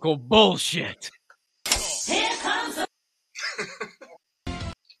powdered chemical bullshit. Here comes the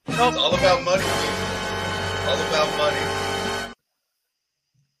It's all about money. All about money.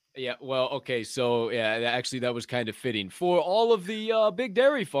 Yeah, well, okay, so yeah, actually, that was kind of fitting for all of the big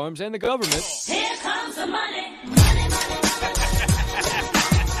dairy farms and the government. Here comes the money. Money,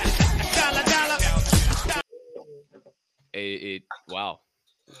 money, Wow.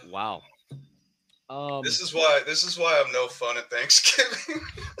 This is why I'm no fun at Thanksgiving.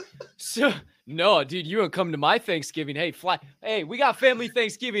 So, no, dude, you don't come to my Thanksgiving. Hey, fly. Hey, we got family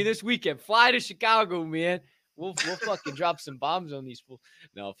Thanksgiving this weekend. Fly to Chicago, man. We'll fucking drop some bombs on these fools.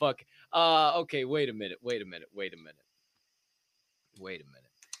 No, fuck. Okay, wait a minute.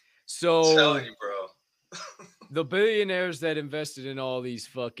 So, I'm telling you, bro. the billionaires that invested in all these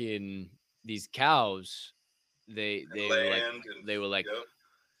cows, they were like, yep.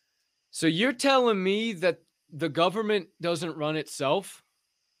 so you're telling me that the government doesn't run itself?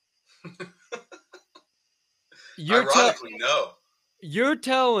 Ironically, no. You're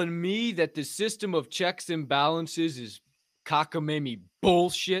telling me that the system of checks and balances is cockamamie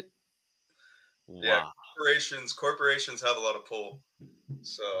bullshit? Wow. Yeah, corporations have a lot of pull.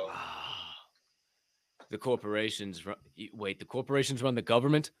 So the corporations run. Wait, the corporations run the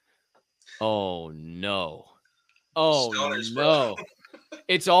government? Oh no! Oh Stoners, no! bro.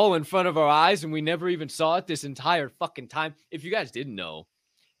 It's all in front of our eyes, and we never even saw it this entire fucking time. If you guys didn't know,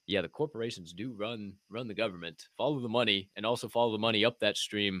 yeah, the corporations do run the government. Follow the money, and also follow the money up that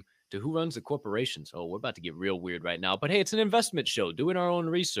stream to who runs the corporations. Oh, we're about to get real weird right now. But hey, it's an investment show. Doing our own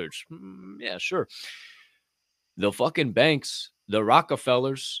research. Yeah, sure. The fucking banks, the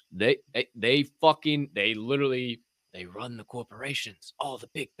Rockefellers, they literally run the corporations. All the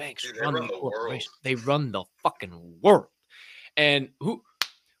big banks run the corporations. They run the fucking world. And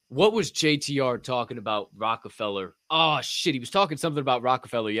what was JTR talking about Rockefeller? Oh shit, he was talking something about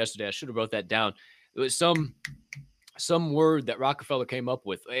Rockefeller yesterday. I should have wrote that down. It was some word that Rockefeller came up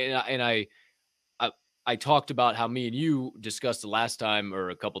with, and I talked about how me and you discussed the last time or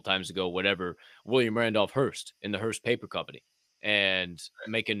a couple times ago, whatever, William Randolph Hearst in the Hearst Paper Company and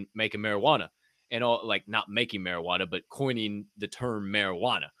making marijuana, and all, like, not making marijuana, but coining the term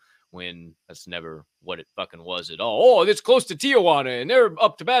marijuana, when that's never what it fucking was at all. Oh, it's close to Tijuana and they're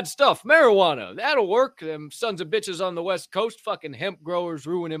up to bad stuff. Marijuana, that'll work. Them sons of bitches on the West Coast, fucking hemp growers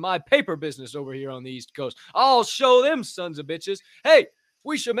ruining my paper business over here on the East Coast. I'll show them sons of bitches. Hey,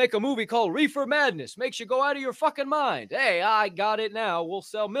 we should make a movie called Reefer Madness. Makes you go out of your fucking mind. Hey, I got it now. We'll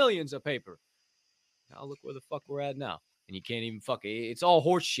sell millions of paper. Now look where the fuck we're at now. And you can't even fuck it. It's all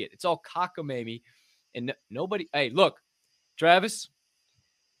horse shit. It's all cockamamie. And nobody. Hey, look, Travis,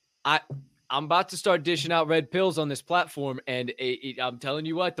 I'm about to start dishing out red pills on this platform, and I'm telling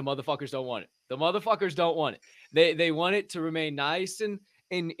you what, the motherfuckers don't want it. The motherfuckers don't want it. They want it to remain nice and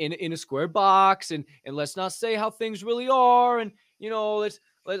in a square box, and let's not say how things really are, and let's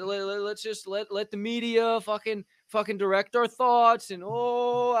just let the media fucking direct our thoughts, and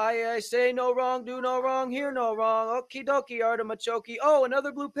I say no wrong, do no wrong, hear no wrong. Okie dokie, artimachoke. Oh,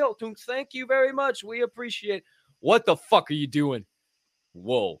 another blue pill. Thank you very much. We appreciate. What the fuck are you doing?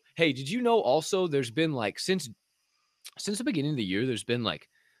 Whoa. Hey, did you know also there's been, like, since the beginning of the year, there's been like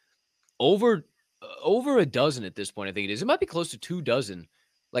over a dozen at this point, I think it is. It might be close to 2 dozen,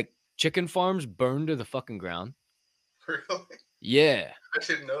 like, chicken farms burned to the fucking ground. Really? Yeah. I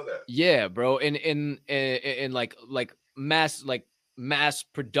didn't know that. Yeah, bro. And like mass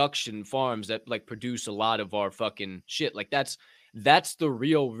production farms that like produce a lot of our fucking shit. Like that's the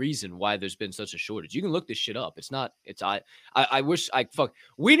real reason why there's been such a shortage. You can look this shit up. It's not. It's I wish I fuck.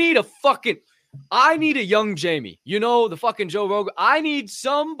 We need a fucking. I need a young Jamie. You know the fucking Joe Rogan. I need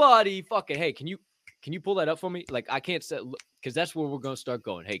somebody fucking. Hey, can you pull that up for me? Like I can't say because that's where we're gonna start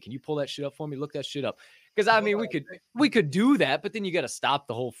going. Hey, can you pull that shit up for me? Look that shit up. Because I mean, we could do that, but then you got to stop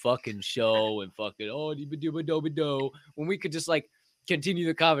the whole fucking show and fucking when we could just like continue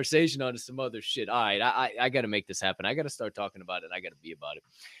the conversation on to some other shit. All right, I got to make this happen. I got to start talking about it. I got to be about it.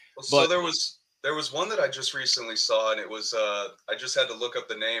 Well, so there was one that I just recently saw, and it was I just had to look up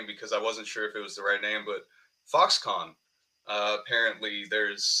the name because I wasn't sure if it was the right name, but Foxconn. Apparently,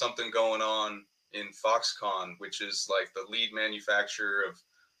 there's something going on in Foxconn, which is like the lead manufacturer of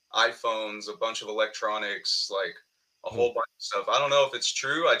iPhones, a bunch of electronics, like a whole bunch of stuff. I don't know if it's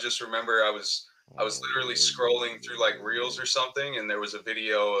true. I just remember I was literally scrolling through like Reels or something, and there was a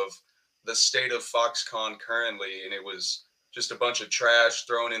video of the state of Foxconn currently, and it was just a bunch of trash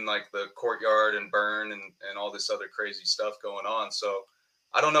thrown in like the courtyard and burn and all this other crazy stuff going on. So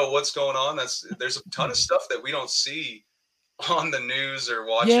I don't know what's going on. There's a ton of stuff that we don't see on the news or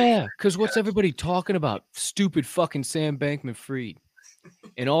watching. Yeah, because what's everybody talking about? Stupid fucking Sam Bankman-Fried.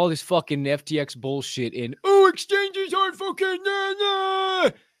 And all this fucking FTX bullshit and exchanges aren't fucking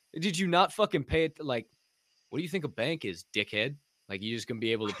Did you not fucking pay it? Like, what do you think a bank is, dickhead? Like you're just gonna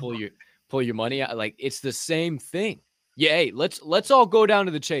be able to pull your money out? Like it's the same thing. Yeah, hey, let's all go down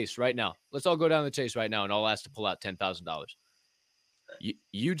to the chase right now. Let's all go down to the chase right now, and I'll ask to pull out $10,000.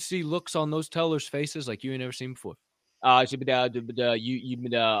 You'd see looks on those tellers' faces like you ain't never seen before. You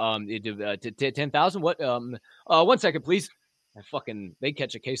 10,000. What? 1 second, please. And they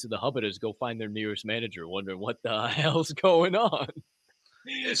catch a case of the Hubbatas, go find their nearest manager, wondering what the hell's going on.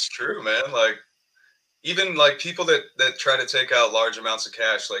 It's true, man. Like even like people that try to take out large amounts of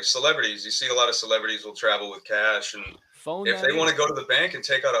cash, like celebrities. You see a lot of celebrities will travel with cash, and if they want to go to the bank and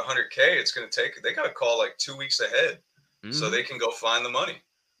take out $100K, it's going to take. They got to call like 2 weeks ahead, so they can go find the money,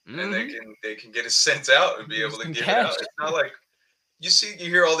 and they can get it sent out and be able to give it out. It's not like. You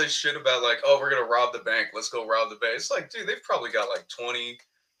hear all this shit about like, oh, we're going to rob the bank. Let's go rob the bank. It's like, dude, they've probably got like 20,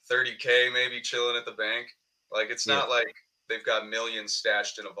 30K maybe chilling at the bank. Like, it's not like they've got millions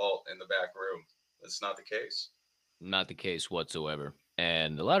stashed in a vault in the back room. That's not the case. Not the case whatsoever.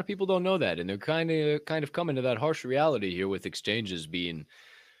 And a lot of people don't know that. And they're kind of coming to that harsh reality here with exchanges being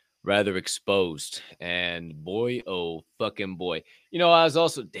rather exposed. And boy, oh, fucking boy. You know, I was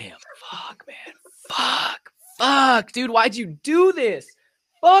also, damn, fuck, man. Fuck, dude, why'd you do this?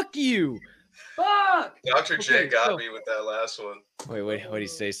 Fuck you. Fuck. Dr. J got me with that last one. Wait, what did he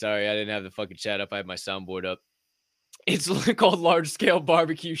say? Sorry, I didn't have the fucking chat up. I had my soundboard up. It's called large scale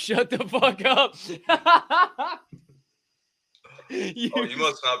barbecue. Shut the fuck up. You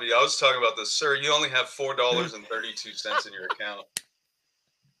must not be. I was talking about this. Sir, you only have $4.32 in your account.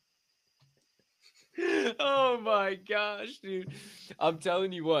 Oh my gosh, dude. I'm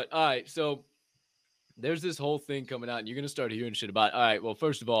telling you what. All right, so there's this whole thing coming out, and you're going to start hearing shit about it. All right, well,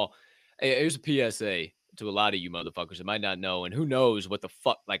 first of all, here's a PSA to a lot of you motherfuckers that might not know, and who knows what the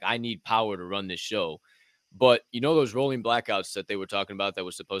fuck, like, I need power to run this show. But you know those rolling blackouts that they were talking about that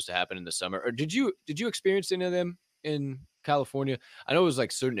was supposed to happen in the summer? Or did you experience any of them in California? I know it was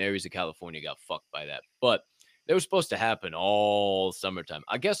like certain areas of California got fucked by that, but they were supposed to happen all summertime.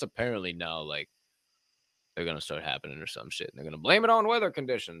 I guess apparently now, like, they're going to start happening or some shit. And they're going to blame it on weather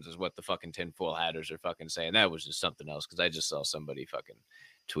conditions is what the fucking tinfoil hatters are fucking saying. That was just something else because I just saw somebody fucking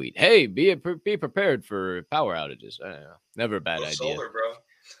tweet, hey, be prepared for power outages. I don't know. Never a bad idea. Solar, bro.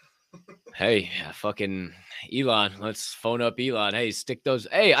 Hey, fucking Elon. Let's phone up Elon. Hey, stick those.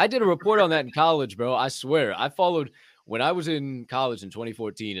 Hey, I did a report on that in college, bro. I swear. I followed when I was in college in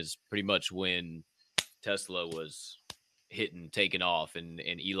 2014 is pretty much when Tesla was hitting, taking off. And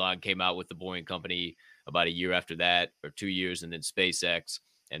Elon came out with the Boring Company about a year after that, or 2 years, and then SpaceX,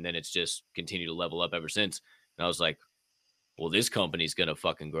 and then it's just continued to level up ever since. And I was like, well, this company's gonna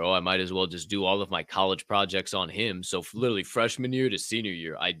fucking grow. I might as well just do all of my college projects on him. So literally freshman year to senior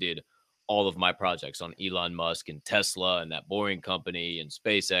year, I did all of my projects on Elon Musk and Tesla and that Boring Company and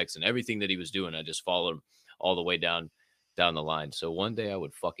SpaceX and everything that he was doing. I just followed him all the way down the line. So one day I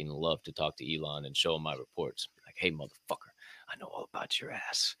would fucking love to talk to Elon and show him my reports. Be like, hey, motherfucker, I know all about your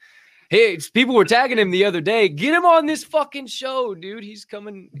ass. Hey, people were tagging him the other day. Get him on this fucking show, dude. He's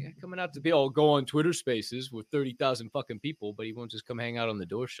coming out to be all go on Twitter Spaces with 30,000 fucking people, but he won't just come hang out on the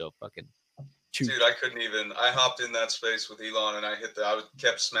door show. Fucking dude, I couldn't even. I hopped in that space with Elon and I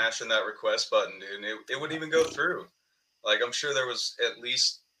kept smashing that request button, dude. And it wouldn't even go through. Like I'm sure there was at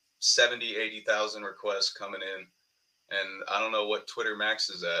least 70, 80,000 requests coming in, and I don't know what Twitter Max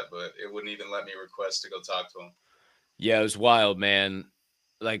is at, but it wouldn't even let me request to go talk to him. Yeah, it was wild, man.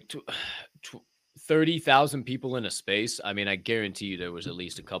 Like 30,000 people in a space. I mean, I guarantee you there was at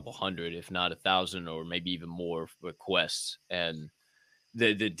least a couple hundred, if not 1,000, or maybe even more requests. And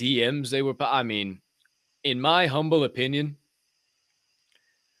the DMs they were, I mean, in my humble opinion,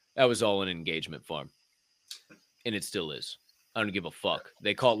 that was all an engagement farm. And it still is. I don't give a fuck.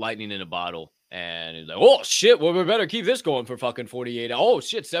 They caught lightning in a bottle. And it's like, oh shit, well, we better keep this going for fucking 48. Oh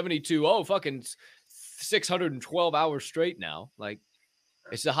shit, 72. Oh, fucking 612 hours straight now. Like,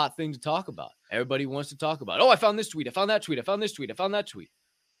 it's a hot thing to talk about. Everybody wants to talk about. Oh, I found this tweet. I found that tweet. I found this tweet. I found that tweet.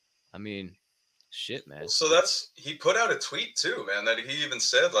 I mean, shit, man. So he put out a tweet too, man, that he even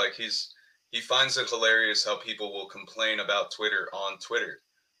said like he finds it hilarious how people will complain about Twitter on Twitter.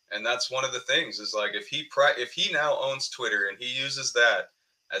 And that's one of the things is like if he now owns Twitter and he uses that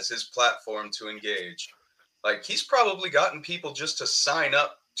as his platform to engage, like he's probably gotten people just to sign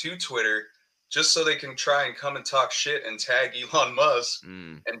up to Twitter just so they can try and come and talk shit and tag Elon Musk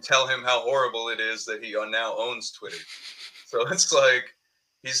and tell him how horrible it is that he now owns Twitter. So it's like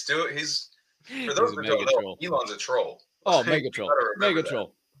for those that don't know, Elon's a troll. Oh, mega troll. Mega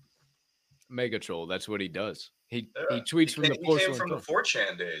troll. Mega troll. That's what he does. He tweets from the porcelain. He came from the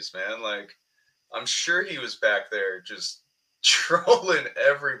 4chan days, man. Like, I'm sure he was back there just trolling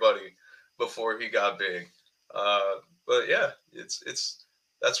everybody before he got big. But yeah,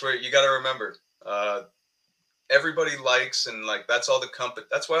 that's where you got to remember. Everybody likes and like that's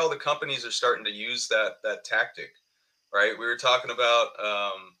why all the companies are starting to use that tactic, right? We were talking about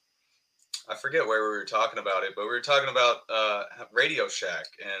I forget where we were talking about it, but we were talking about Radio Shack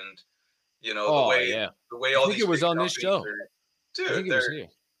and the way all these it was on this show. Dude, I think it was here.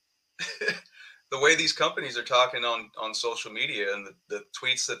 The way these companies are talking on social media and the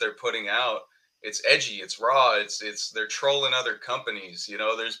tweets that they're putting out, it's edgy, it's raw, they're trolling other companies.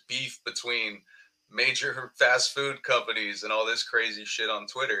 There's beef between major fast food companies and all this crazy shit on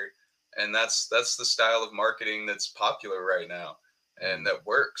Twitter, and that's the style of marketing that's popular right now and that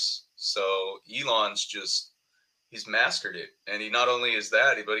works. So Elon's he's mastered it, and he not only is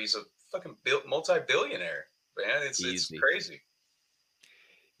that, but he's a fucking multi-billionaire, man. It's crazy.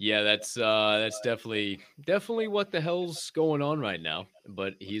 Yeah, that's definitely what the hell's going on right now.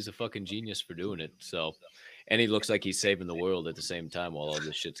 But he's a fucking genius for doing it. So, and he looks like he's saving the world at the same time while all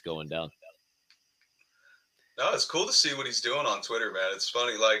this shit's going down. No, it's cool to see what he's doing on Twitter, man. It's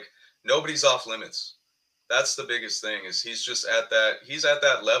funny, like nobody's off limits. That's the biggest thing is he's at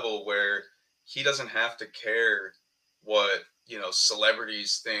that level where he doesn't have to care what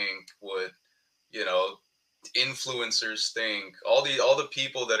celebrities think, what influencers think, all the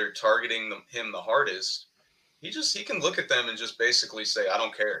people that are targeting him the hardest. He can look at them and just basically say, I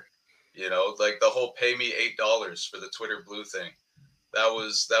don't care. Like the whole pay me $8 for the Twitter Blue thing. That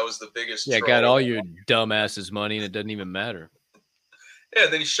was the biggest. Yeah, got all your dumbasses money and it doesn't even matter. Yeah,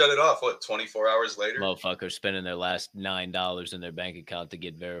 then he shut it off. 24 hours later? Motherfuckers spending their last $9 in their bank account to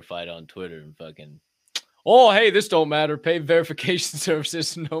get verified on Twitter and fucking. Oh, hey, this don't matter. Pay verification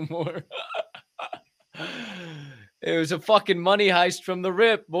services no more. It was a fucking money heist from the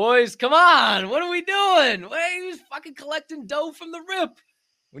rip, boys. Come on. What are we doing? Who's fucking collecting dough from the rip?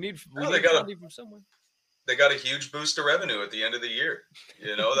 We need money from somewhere. They got a huge boost to revenue at the end of the year.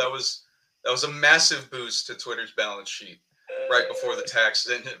 That was a massive boost to Twitter's balance sheet right before the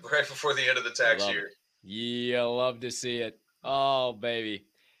end of the tax year. Yeah, love to see it. Oh, baby.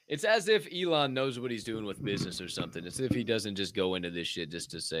 It's as if Elon knows what he's doing with business or something. It's as if he doesn't just go into this shit just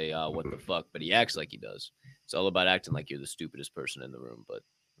to say, what the fuck? But he acts like he does. It's all about acting like you're the stupidest person in the room, but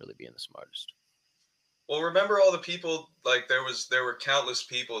really being the smartest. Well, remember all the people, like there were countless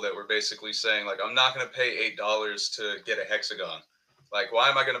people that were basically saying, like, I'm not going to pay $8 to get a hexagon. Like, why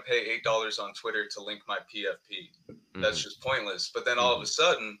am I going to pay $8 on Twitter to link my PFP? That's just pointless. But then all of a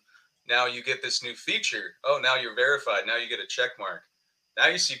sudden, now you get this new feature. Oh, now you're verified. Now you get a check mark. Now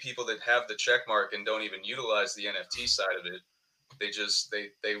you see people that have the check mark and don't even utilize the NFT side of it.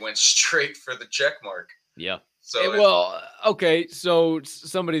 They went straight for the check mark. Yeah. So okay. So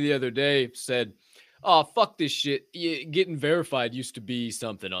somebody the other day said, "Oh, fuck this shit. Getting verified used to be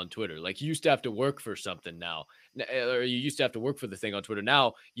something on Twitter. Like you used to have to work for something now, or you used to have to work for the thing on Twitter.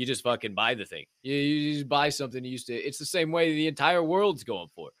 Now you just fucking buy the thing. You just buy something. It's the same way the entire world's going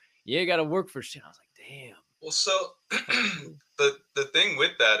for. You ain't got to work for shit." I was like, damn. Well, so the thing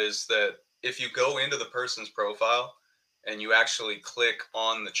with that is that if you go into the person's profile and you actually click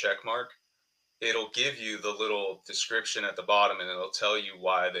on the check mark, it'll give you the little description at the bottom and it'll tell you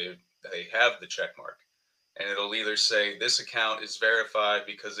why they have the check mark. And it'll either say this account is verified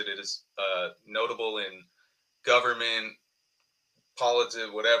because it is notable in government, politics,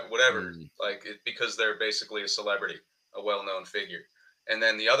 whatever. Mm. Like because they're basically a celebrity, a well-known figure. And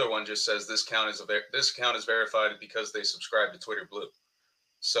then the other one just says this account is verified because they subscribe to Twitter Blue.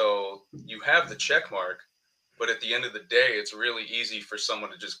 So you have the check mark, but at the end of the day, it's really easy for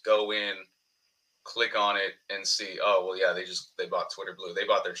someone to just go in, click on it, and see, oh well, yeah, they bought Twitter Blue. They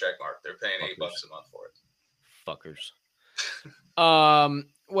bought their check mark. They're paying $8 a month for it. Fuckers.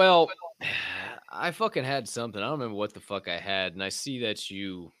 Well, I fucking had something. I don't remember what the fuck I had, and I see that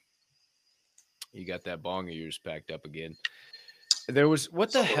you got that bong of yours packed up again. There was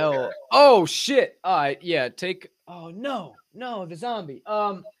what the hell? guy. Oh shit! All right, yeah. Oh no, the zombie.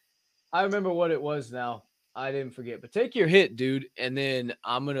 I remember what it was now. I didn't forget, but take your hit, dude, and then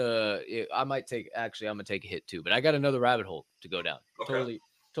I'm gonna take a hit too. But I got another rabbit hole to go down. Okay.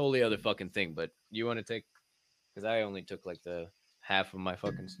 Totally other fucking thing. But you want to take? Because I only took like the half of my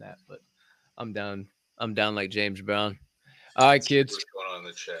fucking snap, but I'm down like James Brown. All right, kids. What's going on in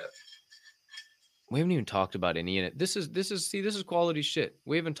the chat? We haven't even talked about any in it. This is quality shit.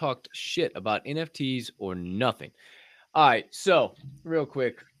 We haven't talked shit about NFTs or nothing. All right, so real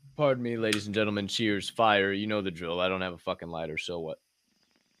quick, pardon me, ladies and gentlemen. Cheers, fire. You know the drill. I don't have a fucking lighter, so what?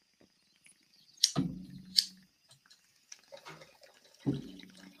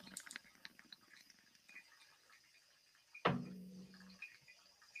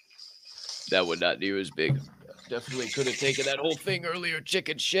 That would not do as big. Definitely could have taken that whole thing earlier,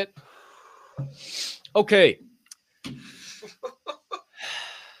 chicken shit. Okay. Fucking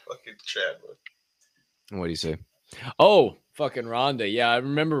chat, bro. What do you say? Oh, fucking Rhonda. Yeah, I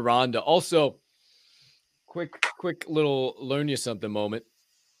remember Rhonda. Also, quick little learn you something moment.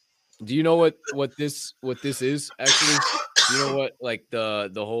 Do you know what this is actually? Do you know what like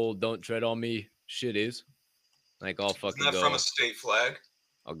the whole "don't tread on me" shit is? Like I'll fucking Isn't that go. from a state flag?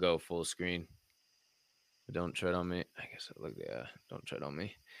 I'll go full screen. Don't tread on me. I guess look. Yeah, don't tread on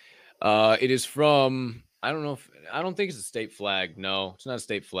me. It is from. I don't think it's a state flag. No, it's not a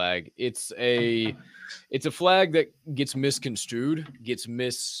state flag. It's a flag that gets misconstrued, gets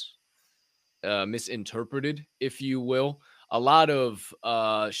misinterpreted, if you will. A lot of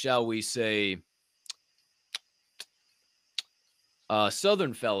shall we say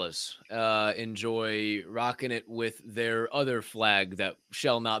Southern fellas enjoy rocking it with their other flag that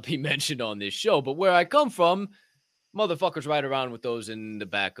shall not be mentioned on this show. But where I come from, motherfuckers ride around with those in the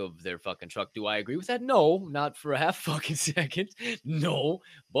back of their fucking truck. Do I agree with that? No, not for a half fucking second. No,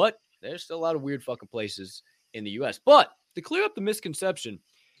 but there's still a lot of weird fucking places in the U.S. But to clear up the misconception,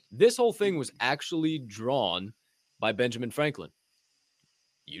 this whole thing was actually drawn by Benjamin Franklin.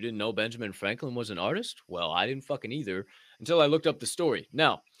 You didn't know Benjamin Franklin was an artist? Well, I didn't fucking either until I looked up the story.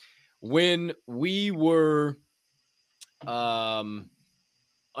 Now, when we were in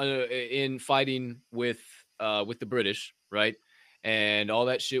fighting with the British, right? And all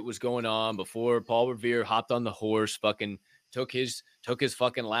that shit was going on before Paul Revere hopped on the horse, fucking took his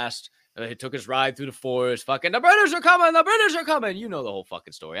fucking last he took his ride through the forest. Fucking, the British are coming. The British are coming. You know the whole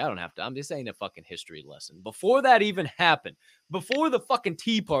fucking story. I don't have to. I'm just saying a fucking history lesson. Before that even happened, before the fucking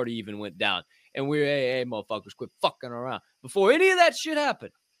Tea Party even went down, and we're, hey, motherfuckers, quit fucking around. Before any of that shit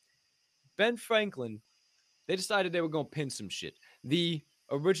happened, Ben Franklin, they decided they were going to pin some shit. The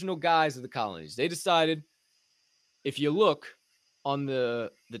original guys of the colonies, they decided, if you look on the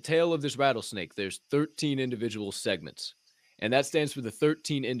tail of this rattlesnake, there's 13 individual segments. And that stands for the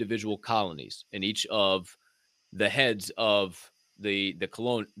 13 individual colonies in each of the heads of the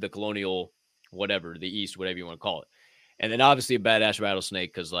colonial, whatever, the East, whatever you want to call it. And then obviously a badass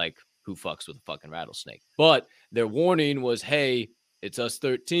rattlesnake, because like, who fucks with a fucking rattlesnake? But their warning was, hey, it's us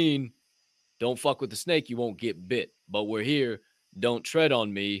 13. Don't fuck with the snake. You won't get bit. But we're here. Don't tread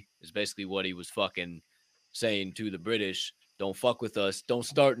on me is basically what he was fucking saying to the British. Don't fuck with us. Don't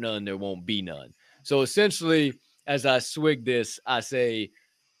start none. There won't be none. So essentially, as I swig this, I say,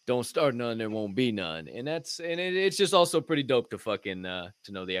 don't start none, there won't be none. And it's just also pretty dope to fucking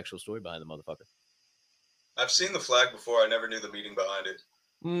to know the actual story behind the motherfucker. I've seen the flag before. I never knew the meaning behind it.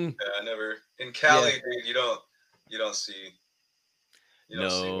 Mm. Yeah, I never in Cali, dude, you don't see.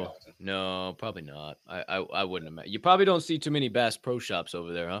 No, probably not. I wouldn't imagine. You probably don't see too many Bass Pro Shops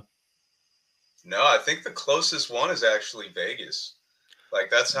over there, huh? No, I think the closest one is actually Vegas. Like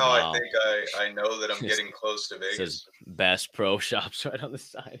that's how Wow. I think I know that I'm getting close to It Vegas. says Bass Pro Shops right on the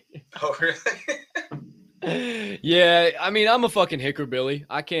side. Oh really? Yeah, I mean, I'm a fucking hickerbilly.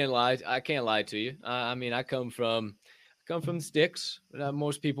 I can't lie to you. I mean, I come from the sticks.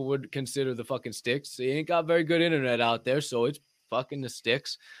 Most people would consider the fucking sticks. You ain't got very good internet out there, so it's fucking the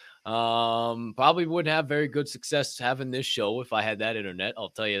sticks. Probably wouldn't have very good success having this show if I had that internet. I'll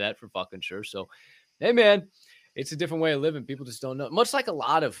tell you that for fucking sure. So, hey man, It's a different way of living. People just don't know. Much like a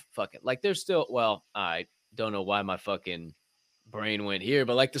lot of fucking like there's still I don't know why my fucking brain went here,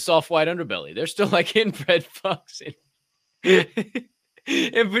 but like the soft white underbelly, they're still like inbred fucks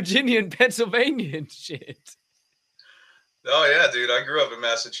in Virginia and Pennsylvania and shit. Oh yeah, dude. I grew up in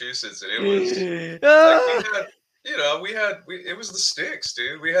Massachusetts, and it was Ah! it was the sticks,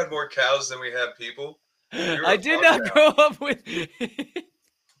 dude. We had more cows than we had people. were I a did farm not town. grow up with.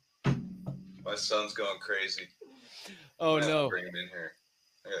 My son's going crazy. Oh I'm gonna have to no. bring him in here.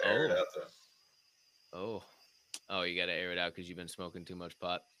 I gotta air it Oh. out though. Oh, you got to air it out because you've been smoking too much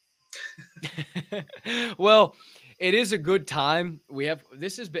pot. Well, it is a good time.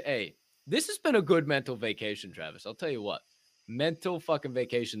 This has been a good mental vacation, Travis. I'll tell you what. Mental fucking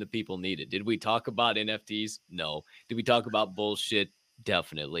vacation the people needed. Did we talk about NFTs? No. Did we talk about bullshit?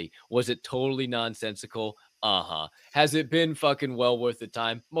 Definitely. Was it totally nonsensical? Uh-huh. Has it been fucking well worth the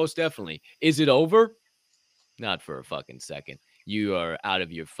time? Most definitely. Is it over? Not for a fucking second. You are out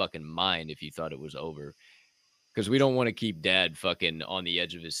of your fucking mind if you thought it was over. Because we don't want to keep dad fucking on the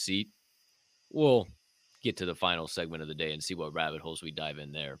edge of his seat. We'll get to the final segment of the day and see what rabbit holes we dive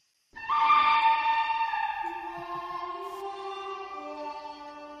in there.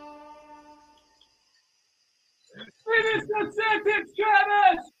 Finish the sentence,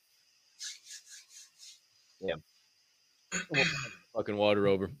 Travis! Yeah. Fucking water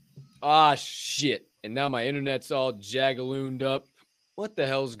over. Ah, shit. And now my internet's all jagalooned up. What the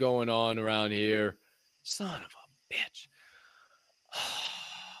hell's going on around here? Son of a bitch.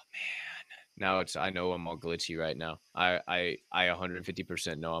 Oh, man. Now I know I'm all glitchy right now. I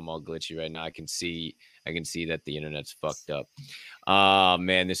 150% know I'm all glitchy right now. I can see that the internet's fucked up. Ah,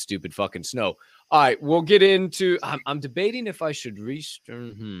 man, this stupid fucking snow. All right, we'll get into. I'm debating if I should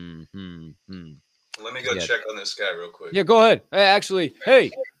restart. Let me go check on this guy real quick. Yeah, go ahead.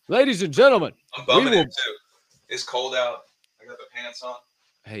 Hey, ladies and gentlemen. I'm bumming it too. It's cold out. I got the pants on.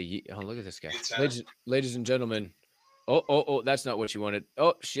 Hey, look at this guy. Good time. Ladies and gentlemen. Oh, that's not what you wanted.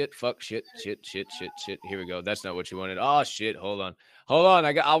 Oh, shit, fuck, shit. Here we go. That's not what you wanted. Oh, shit. Hold on.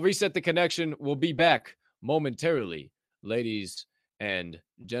 I'll reset the connection. We'll be back momentarily, ladies and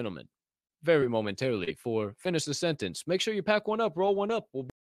gentlemen. Very momentarily for finish the sentence. Make sure you pack one up, roll one up. We'll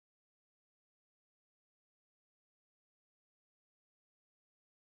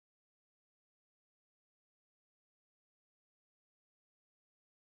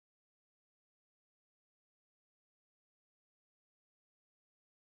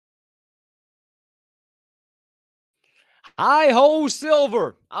Hi ho,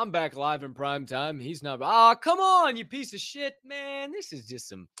 Silver. I'm back live in prime time. He's not. Come on, you piece of shit, man. This is just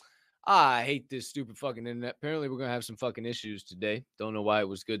some. I hate this stupid fucking internet. Apparently, we're gonna have some fucking issues today. Don't know why it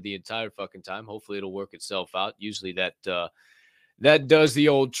was good the entire fucking time. Hopefully, it'll work itself out. Usually, that does the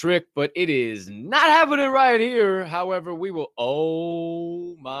old trick, but it is not happening right here. However, we will.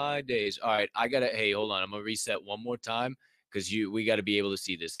 Oh my days! All right, Hey, hold on. I'm gonna reset one more time because we got to be able to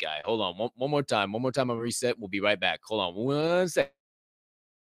see this guy. Hold on, one more time. One more time. I'm gonna reset. We'll be right back. Hold on, 1 second.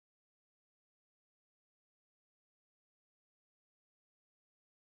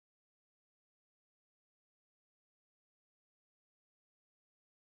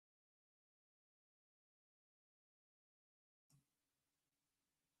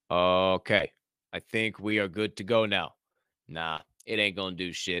 Okay. I think we are good to go now. Nah, it ain't gonna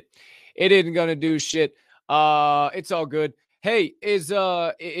do shit. It isn't gonna do shit. It's all good. Hey, is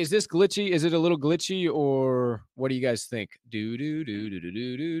this glitchy? Is it a little glitchy, or what do you guys think? Do.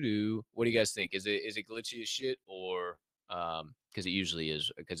 What do you guys think? Is it glitchy as shit, or because it usually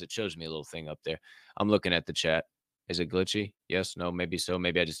is, because it shows me a little thing up there. I'm looking at the chat. Is it glitchy? Yes, no, maybe so.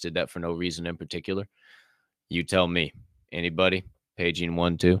 Maybe I just did that for no reason in particular. You tell me. Anybody? Paging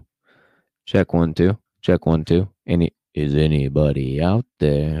 1, 2. Check 1, 2. Check 1, 2. Is anybody out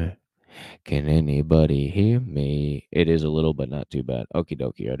there? Can anybody hear me? It is a little, but not too bad. Okie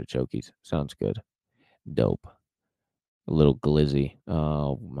dokie, artichokes. Sounds good. Dope. A little glizzy.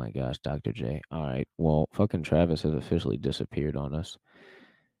 Oh my gosh, Dr. J. All right. Well, fucking Travis has officially disappeared on us.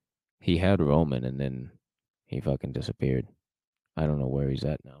 He had Roman and then he fucking disappeared. I don't know where he's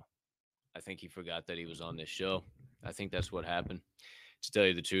at now. I think he forgot that he was on this show. I think that's what happened. To tell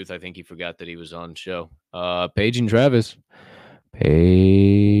you the truth, I think he forgot that he was on the show. Paging Travis.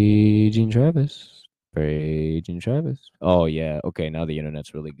 Paging Travis. Paging Travis. Oh, yeah. Okay, now the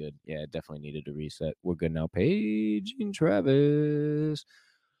internet's really good. Yeah, it definitely needed to reset. We're good now. Paging Travis.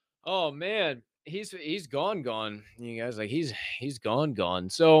 Oh, man. He's gone. You guys, like, he's gone.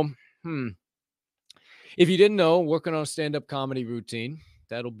 So, if you didn't know, working on a stand-up comedy routine.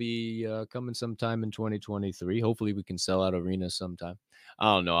 that'll be coming sometime in 2023. Hopefully, we can sell out arenas sometime. I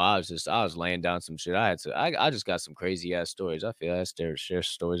don't know. I was laying down some shit. I just got some crazy ass stories. I feel I share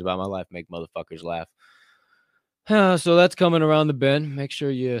stories about my life, make motherfuckers laugh. So that's coming around the bend. Make sure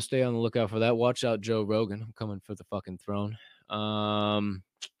you stay on the lookout for that. Watch out, Joe Rogan. I'm coming for the fucking throne.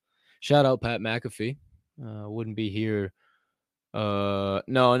 Shout out Pat McAfee. Wouldn't be here. No.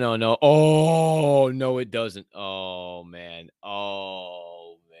 Oh, no, it doesn't. Oh man.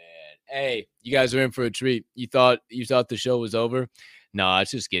 Hey, you guys are in for a treat. You thought the show was over? Nah,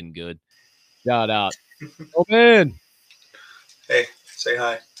 it's just getting good. Shout out. Oh man. Hey, say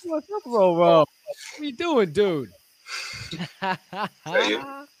hi. What's up, Ro? What are you doing, dude? Hey, you.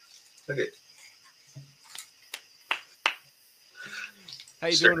 Look at How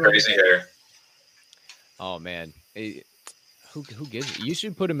you Mr. doing, Ro? Crazy Hair. Oh man. Hey, who gives it? You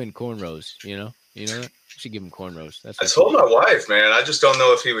should put him in cornrows, you know? You know that? You should give him cornrows. That's I what told my wife, man. I just don't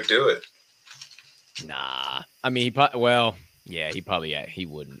know if he would do it. Nah. I mean, he probably, well, yeah, he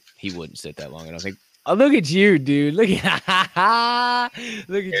wouldn't sit that long. I don't think. Oh, look at you, dude. Look at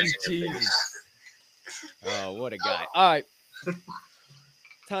look at you, Hands in your cheese. face. Oh, what a guy. All right.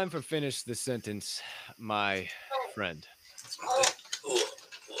 Time for finish the sentence, my friend.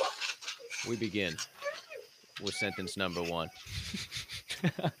 We begin with sentence number 1.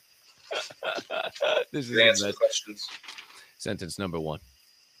 This is the Answer best. questions. Sentence number 1.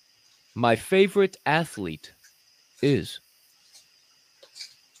 My favorite athlete is.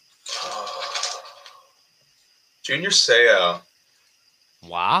 Junior Seau.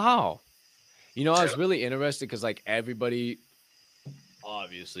 Wow. You know, I was really interested because, like, everybody,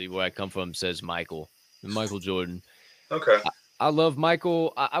 obviously, where I come from says Michael Jordan. Okay. I love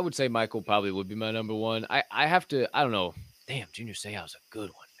Michael. I would say Michael probably would be my number 1. I have to, I don't know. Damn, Junior Seau's a good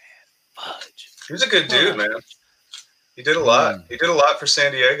one, man. Fudge. He was a good dude, man. He did a lot. He did a lot for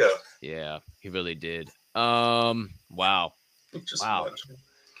San Diego. Yeah, he really did. Wow. Just Wow. much.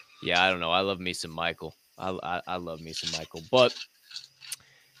 Yeah, I don't know. I love me some Michael. I love me some Michael. But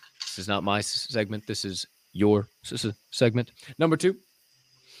this is not my segment. This is your segment. Number 2.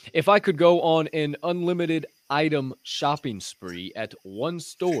 If I could go on an unlimited item shopping spree at one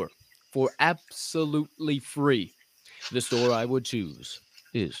store for absolutely free, the store I would choose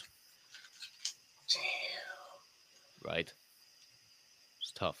is. Right?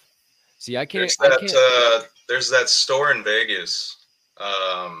 It's tough. See, I can't. There's that store in Vegas.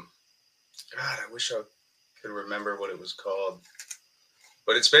 God, I wish I could remember what it was called.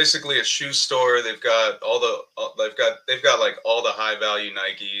 But it's basically a shoe store. They've got they've got like all the high value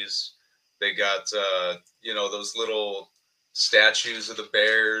Nikes. They got those little statues of the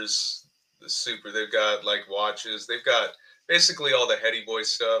Bears. They've got like watches. They've got basically all the heady boy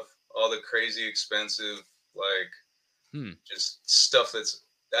stuff, all the crazy expensive just stuff that's.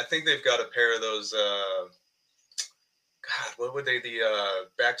 I think they've got a pair of those. God, what would they? The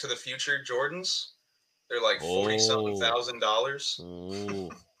Back to the Future Jordans. They're like $40-something thousand. Oh.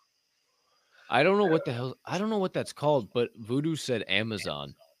 I don't know what the hell. I don't know what that's called, but Voodoo said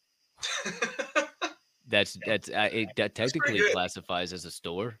Amazon. That technically classifies as a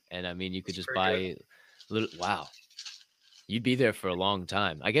store, and I mean you could just buy little. Wow, you'd be there for a long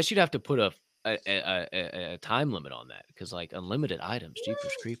time. I guess you'd have to put a time limit on that because like unlimited items,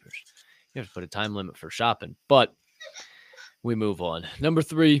 jeepers creepers. You have to put a time limit for shopping, but we move on. Number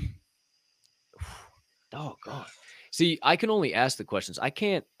 3. Oh God. See, I can only ask the questions. I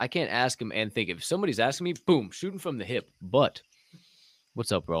can't ask them and think. If somebody's asking me, boom, shooting from the hip. But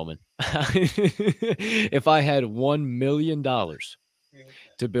what's up, Roman? If I had $1 million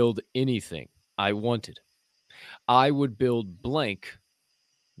to build anything I wanted, I would build blank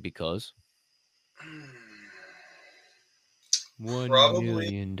because $1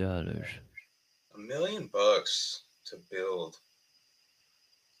 million. $1 million to build.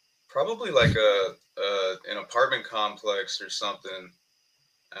 Probably like an apartment complex or something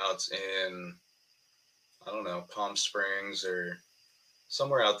out in, I don't know, Palm Springs or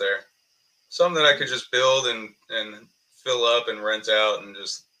somewhere out there. Something that I could just build and fill up and rent out and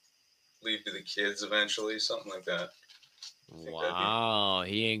just leave to the kids eventually. Something like that. Wow,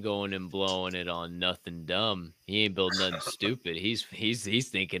 he ain't going and blowing it on nothing dumb. He ain't building nothing stupid. He's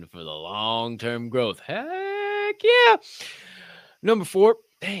thinking for the long-term growth. Heck yeah. Number 4.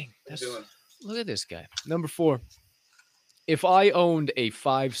 Dang, look at this guy. Number 4. If I owned a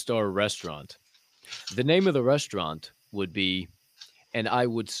 5-star restaurant, the name of the restaurant would be, and I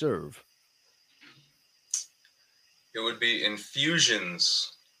would serve. It would be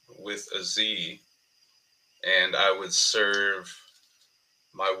Infusions with a Z, and I would serve.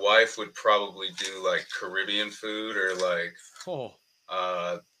 My wife would probably do like Caribbean food or like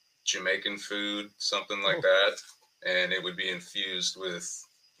Jamaican food, something like that, and it would be infused with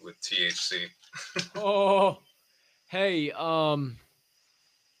THC. Oh, hey,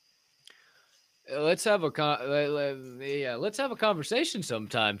 let's have a let's have a conversation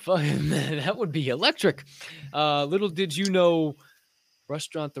sometime. Fucking, that would be electric. Little did you know,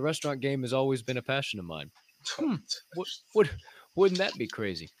 the restaurant game has always been a passion of mine. Wouldn't that be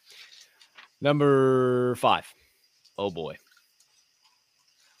crazy? Number 5. Oh boy.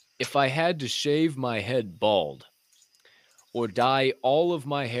 If I had to shave my head bald or dye all of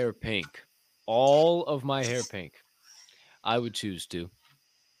my hair pink, I would choose to.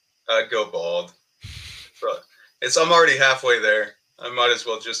 I'd go bald. But I'm already halfway there. I might as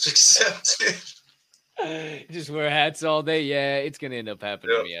well just accept it. Just wear hats all day. Yeah, it's gonna end up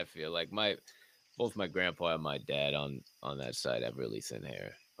happening Yep. to me. I feel like both my grandpa and my dad on that side have really thin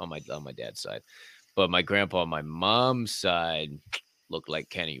hair on my dad's side, but my grandpa on my mom's side looked like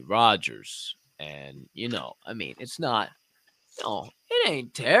Kenny Rogers. And I mean, it's not. No, it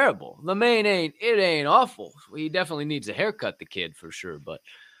ain't terrible. It ain't awful. He definitely needs a haircut, the kid, for sure. But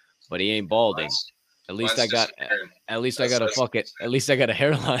he ain't balding. At least I got a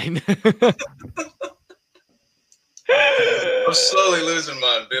hairline. I'm slowly losing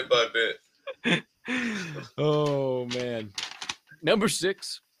mine bit by bit. Oh man. Number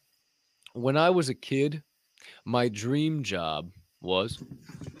 6. When I was a kid, my dream job was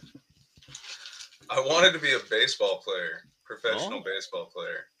I wanted to be a baseball player, professional baseball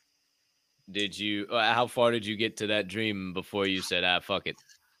player. Did you how far did you get to that dream before you said, fuck it?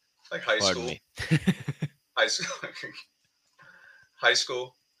 Like high Pardon school. me. High school. High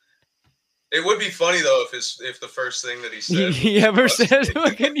school. It would be funny though if the first thing that he said. He ever says,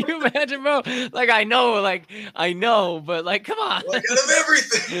 can you imagine, bro? Like I know, but like, come on. Like out of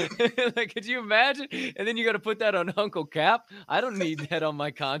everything. Like, could you imagine? And then you got to put that on Uncle Cap. I don't need that on my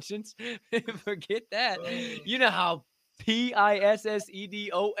conscience. Forget that. You know how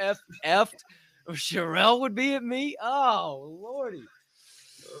PISSEDOFF Sherelle would be at me? Oh, Lordy.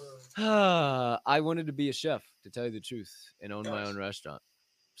 I wanted to be a chef, to tell you the truth, and own my own restaurant.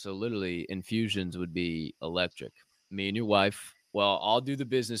 So literally, infusions would be electric. Me and your wife. Well, I'll do the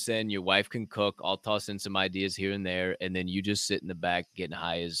business end. Your wife can cook. I'll toss in some ideas here and there, and then you just sit in the back getting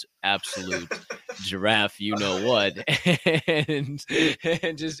high as absolute giraffe. You know what? and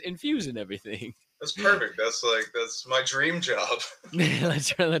just infusing everything. That's perfect. That's my dream job.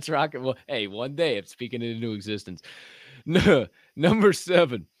 Let's rock it. Well, hey, one day I'm speaking it into existence. Number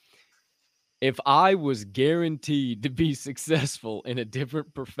 7. If I was guaranteed to be successful in a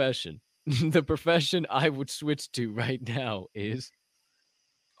different profession, the profession I would switch to right now is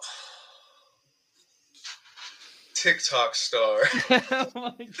TikTok star. Oh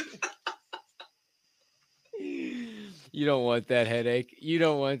my God. You don't want that headache. You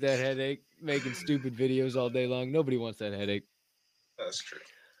don't want that headache making stupid videos all day long. Nobody wants that headache. That's true.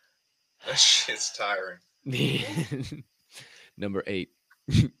 That shit's tiring. Number 8.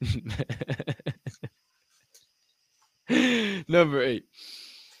 Number 8.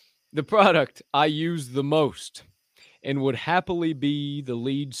 The product I use the most and would happily be the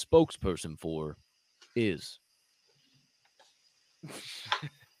lead spokesperson for is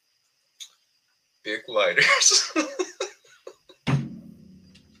Big lighters.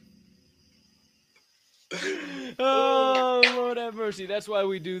 Oh, Lord have mercy. That's why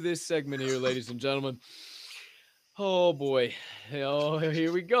we do this segment here, ladies and gentlemen. Oh, boy. Oh,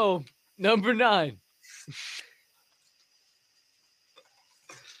 here we go. Number 9.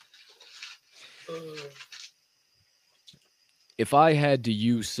 If I had to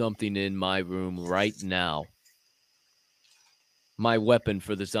use something in my room right now, my weapon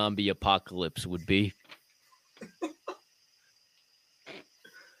for the zombie apocalypse would be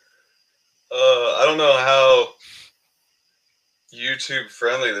I don't know how YouTube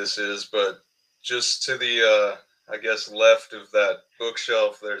friendly this is, but just to the I guess left of that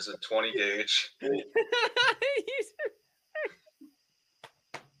bookshelf there's a 20 gauge.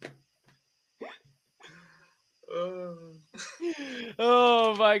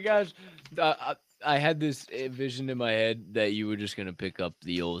 Oh my gosh. I had this vision in my head that you were just going to pick up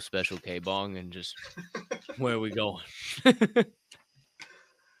the old Special K bong and just, where are we going?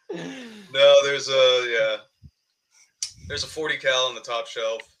 No, there's a 40 cal on the top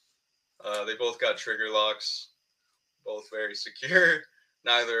shelf. They both got trigger locks, both very secure.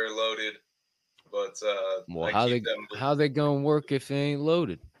 Neither are loaded, but Well, how they gonna work if they ain't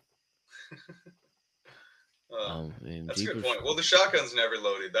loaded? That's a good point. Well, the shotgun's never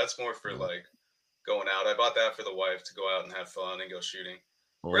loaded. That's more for like going out. I bought that for the wife to go out and have fun and go shooting.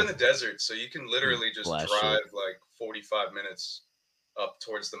 We're in the desert, so you can literally just drive like 45 minutes up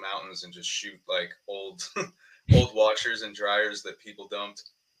towards the mountains and just shoot like old old washers and dryers that people dumped.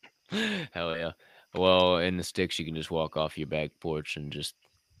 Hell yeah. Well, in the sticks, you can just walk off your back porch and just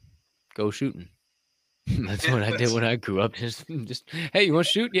go shooting. That's what I did when I grew up. Just, hey, you want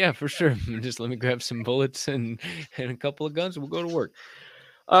to shoot? Yeah, for sure. Just let me grab some bullets and a couple of guns, and we'll go to work.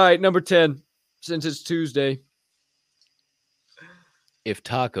 All right, number 10. Since it's Tuesday, if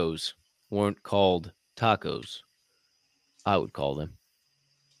tacos weren't called tacos, I would call them.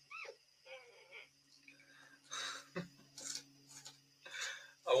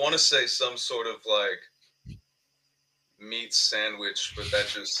 I want to say some sort of like meat sandwich, but that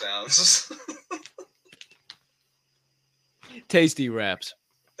just sounds Tasty wraps.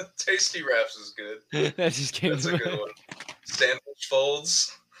 Tasty Wraps is good. That just came That's to a good one. Sandwich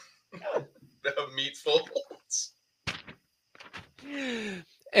folds. Meat folds.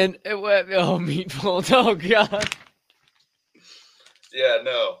 And meatballs. Oh god. Yeah,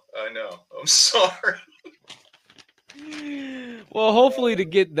 no, I know. I'm sorry. Well, hopefully to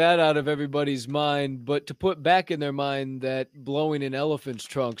get that out of everybody's mind, but to put back in their mind that blowing in elephants'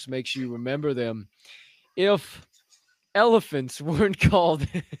 trunks makes you remember them. If elephants weren't called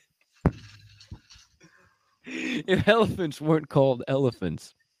if elephants weren't called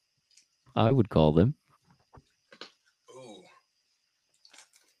elephants, I would call them. Ooh.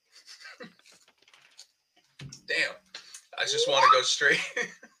 Damn. I just want to go straight.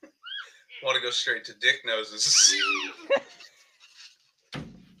 Want to go straight to dick noses.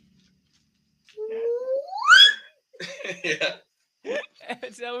 Yeah.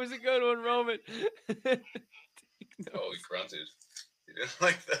 That was a good one, Roman. Oh, he grunted. He didn't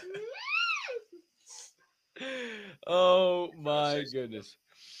like that. Oh my goodness.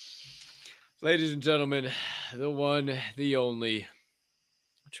 Ladies and gentlemen, the one, the only,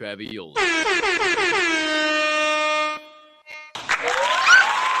 Travioli.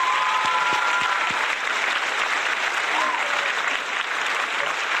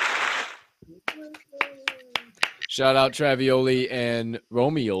 Shout out Travioli and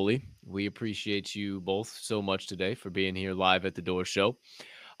Romeoli. We appreciate you both so much today for being here live at the Door Show.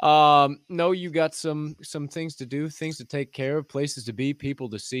 No, you got some things to do, things to take care of, places to be, people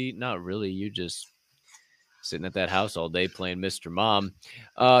to see. Not really. You just sitting at that house all day playing Mr. Mom.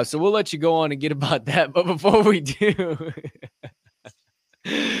 So we'll let you go on and get about that. But before we do,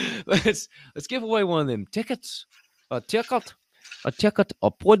 let's give away one of them tickets. A ticket,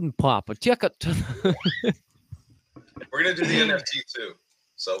 a pudding pop, a ticket. We're going to do the NFT too.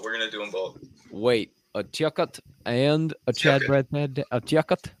 So we're going to do them both. Wait, a ticket and a Chad Bradhead, a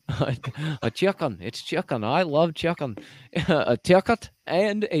ticket, a chicken. It's chicken. I love chicken. A ticket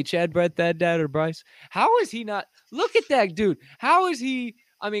and a Chad Bradhead dad or Bryce. How is he not? Look at that dude. How is he?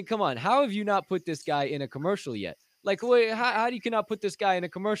 I mean, come on. How have you not put this guy in a commercial yet? Like, wait, how do you cannot put this guy in a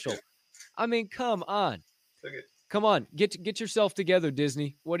commercial? I mean, come on. Look at Come on, get yourself together,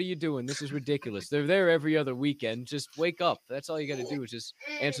 Disney. What are you doing? This is ridiculous. They're there every other weekend. Just wake up. That's all you got to do is just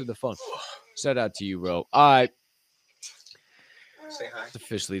answer the phone. Shout out to you, Ro. All right. say hi. It's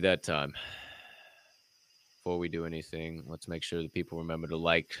officially that time. Before we do anything, let's make sure that people remember to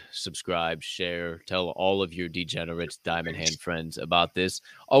like, subscribe, share, tell all of your degenerates, Diamond Hand friends about this.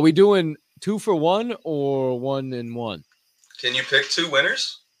 Are we doing 2 for 1 or 1 and 1? Can you pick 2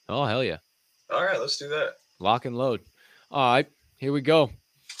 winners? Oh, hell yeah. All right, let's do that. Lock and load. All right, here we go.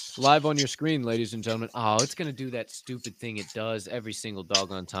 Live on your screen, ladies and gentlemen. Oh, it's going to do that stupid thing it does every single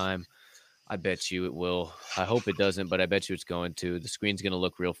doggone time. I bet you it will. I hope it doesn't, but I bet you it's going to. The screen's going to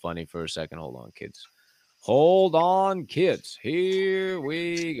look real funny for a second. Hold on, kids. Hold on, kids. Here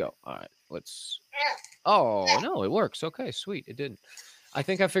we go. All right, let's. Oh, no, it works. Okay, sweet. It didn't. I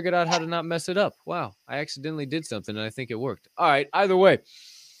think I figured out how to not mess it up. Wow, I accidentally did something, and I think it worked. All right, either way,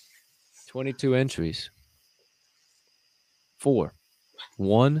 22 entries. 4.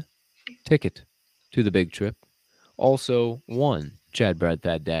 1 ticket to the big trip. Also 1 Chad, Brad,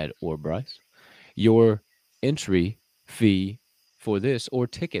 Thad, Dad, or Bryce. Your entry fee for this, or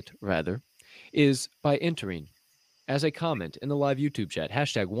ticket rather, is by entering as a comment in the live YouTube chat.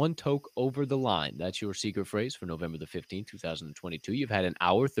 Hashtag #OneTokeOverTheLine. That's your secret phrase for November the 15th, 2022. You've had an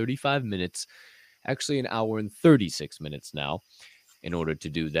hour, 35 minutes, actually an hour and 36 minutes now in order to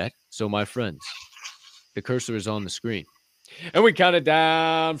do that. So my friends, the cursor is on the screen. And we count it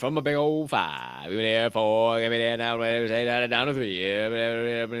down from a big old 5. Give me there 4. Give me there down to 3.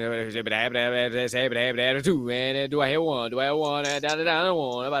 2. And do I hear 1? Do I hear 1? Down to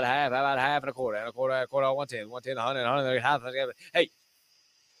 1. About a half and a quarter. And a quarter, 110. 110, 100, 100, half. Hey,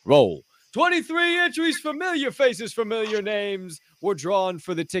 roll. 23 entries, familiar faces, familiar names were drawn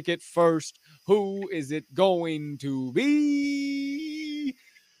for the ticket first. Who is it going to be?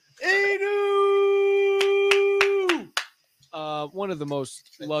 Inu! One of the most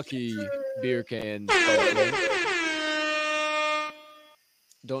lucky beer cans.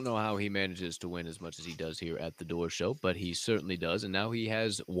 Don't know how he manages to win as much as he does here at the Door Show, but he certainly does. And now he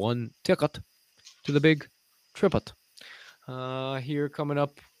has one ticket to the big triplet. Here coming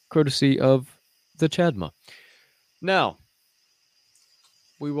up, courtesy of the Chadma. Now,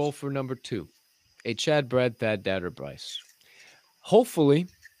 we roll for number 2. A Chad, Brad, Thad, Dad, or Bryce. Hopefully,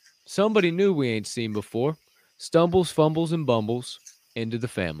 somebody new we ain't seen before stumbles, fumbles, and bumbles into the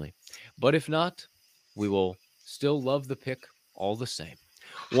family. But if not, we will still love the pick all the same.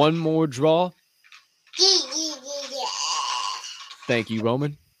 One more draw. Thank you,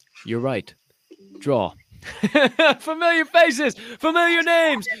 Roman. You're right. Draw. Familiar faces, familiar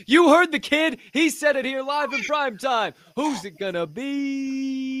names. You heard the kid. He said it here live in prime time. Who's it gonna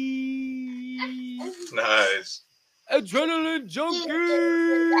be? Nice. Adrenaline Junkie.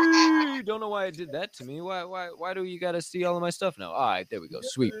 Don't know why I did that to me. Why do you gotta see all of my stuff now? All right, there we go.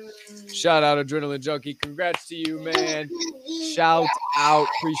 Sweet. Shout out Adrenaline Junkie. Congrats to you, man. Shout out.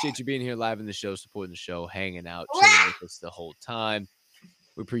 Appreciate you being here live in the show, supporting the show, hanging out, chilling with us the whole time.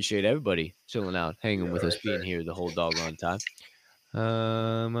 We appreciate everybody chilling out, hanging with us, being here the whole doggone time.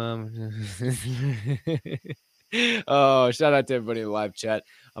 Oh, shout out to everybody in the live chat.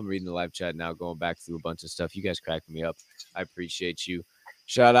 I'm reading the live chat now, going back through a bunch of stuff. You guys cracking me up. I appreciate you.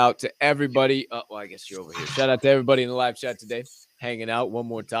 Shout out to everybody. Well, I guess you're over here. Shout out to everybody in the live chat today, hanging out one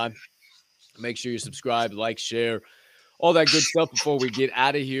more time. Make sure you subscribe, like, share, all that good stuff before we get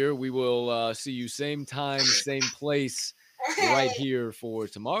out of here. We will see you same time, same place, right here for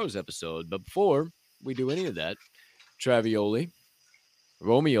tomorrow's episode. But before we do any of that, Travioli,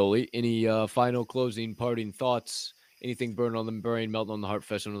 Romeoli, any final closing parting thoughts? Anything burning on the brain, melting on the heart,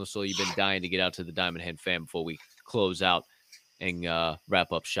 festering on the soul? You've been dying to get out to the Diamond Hand fam before we close out and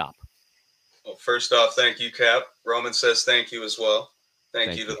wrap up shop. Well, first off, thank you, Cap. Roman says thank you as well.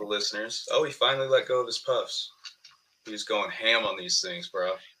 Thank you to you. the listeners. Oh, he finally let go of his puffs. He's going ham on these things,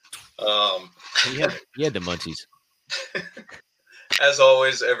 bro. He had the munchies. As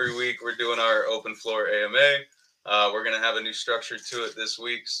always, every week we're doing our open floor AMA. We're going to have a new structure to it this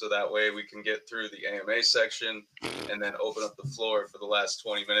week, so that way we can get through the AMA section and then open up the floor for the last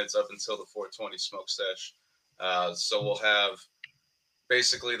 20 minutes up until the 420 smoke sesh. So we'll have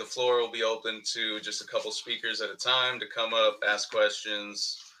basically the floor will be open to just a couple speakers at a time to come up, ask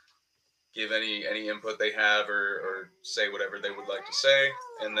questions, give any input they have, or say whatever they would like to say,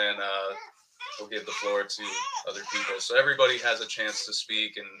 and then we'll give the floor to other people. So everybody has a chance to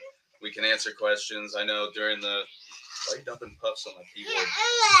speak, and we can answer questions. I know during the... Why are you dumping puffs on my keyboard?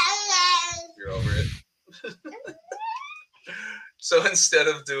 You're over it. So instead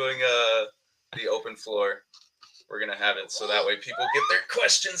of doing the open floor, we're going to have it so that way people get their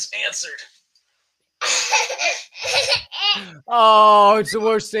questions answered. Oh, it's the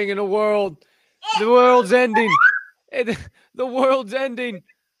worst thing in the world. The world's ending. The world's ending.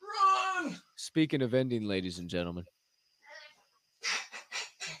 Run! Speaking of ending, ladies and gentlemen.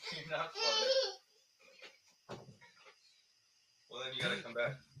 You're not funny. Well, then you got to come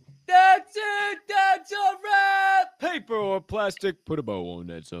back. That's it. That's a wrap. Paper or plastic. Put a bow on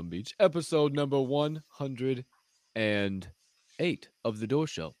that some beach. Episode number 108 of The Door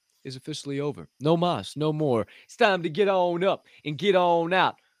Show is officially over. No mas, no more. It's time to get on up and get on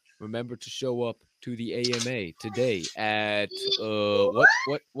out. Remember to show up to the AMA today at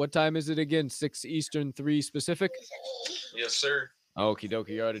what time is it again? 6 Eastern, 3 Pacific? Yes, sir. Okie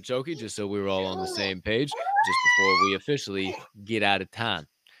dokie artichoke, just so we were all on the same page just before we officially get out of time.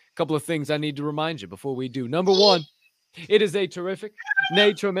 A couple of things I need to remind you before we do. Number one, it is a terrific,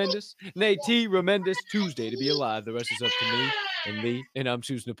 nay tremendous, nay tremendous Tuesday to be alive. The rest is up to me, and I'm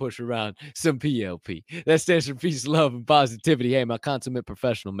choosing to push around some PLP. That stands for peace, love, and positivity. Hey, my consummate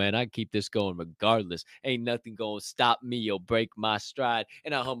professional, man. I keep this going regardless. Ain't nothing going to stop me or break my stride,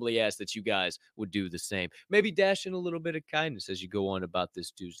 and I humbly ask that you guys would do the same. Maybe dash in a little bit of kindness as you go on about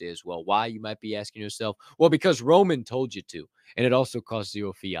this Tuesday as well. Why, you might be asking yourself? Well, because Roman told you to, and it also costs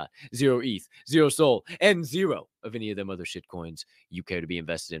 0 fiat, 0 ETH, 0 soul, and 0 of any of them other shit coins you care to be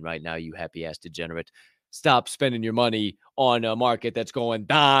invested in right now, you happy ass degenerate. Stop spending your money on a market that's going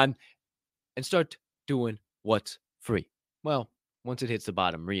down and start doing what's free. Well, once it hits the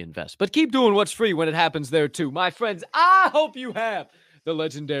bottom, reinvest. But keep doing what's free when it happens there too. My friends, I hope you have the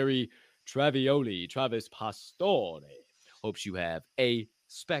legendary Travis Pastore. Hopes you have a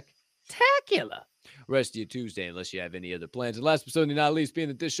spectacular rest of your Tuesday, unless you have any other plans. And last but certainly not least, being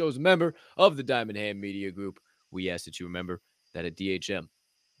that this show is a member of the Diamond Hand Media Group, we ask that you remember that at DHM,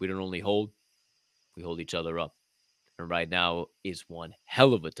 we don't only hold, we hold each other up. And right now is one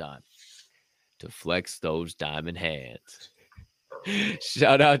hell of a time to flex those diamond hands.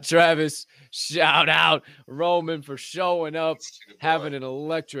 Shout out Travis. Shout out Roman for showing up, having an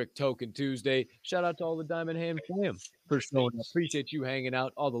electric Token Tuesday. Shout out to all the Diamond Hand fam for showing up. Appreciate you hanging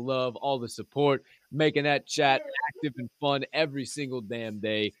out, all the love, all the support, making that chat active and fun every single damn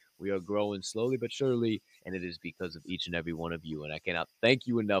day. We are growing slowly but surely, and it is because of each and every one of you. And I cannot thank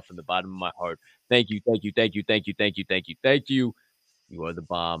you enough from the bottom of my heart. Thank you, thank you, thank you, thank you, thank you, thank you, thank you. You are the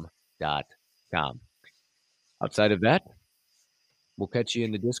bomb.com. Outside of that, we'll catch you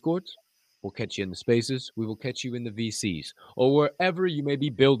in the Discords. We'll catch you in the spaces. We will catch you in the VCs or wherever you may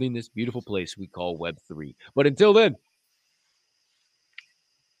be building this beautiful place we call Web3. But until then,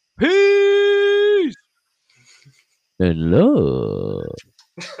 peace And love.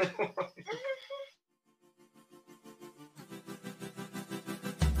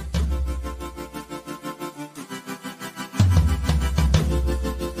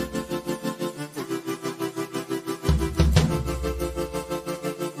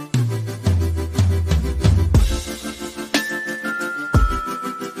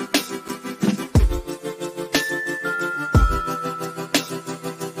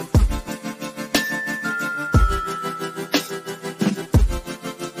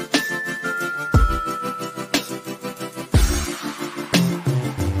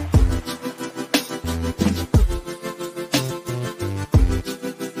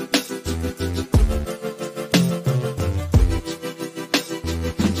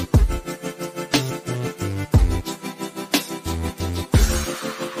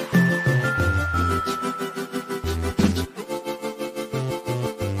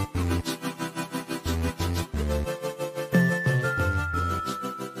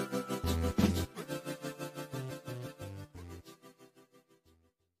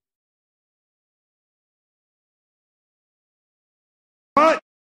 What?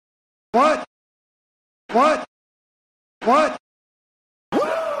 What? What? What?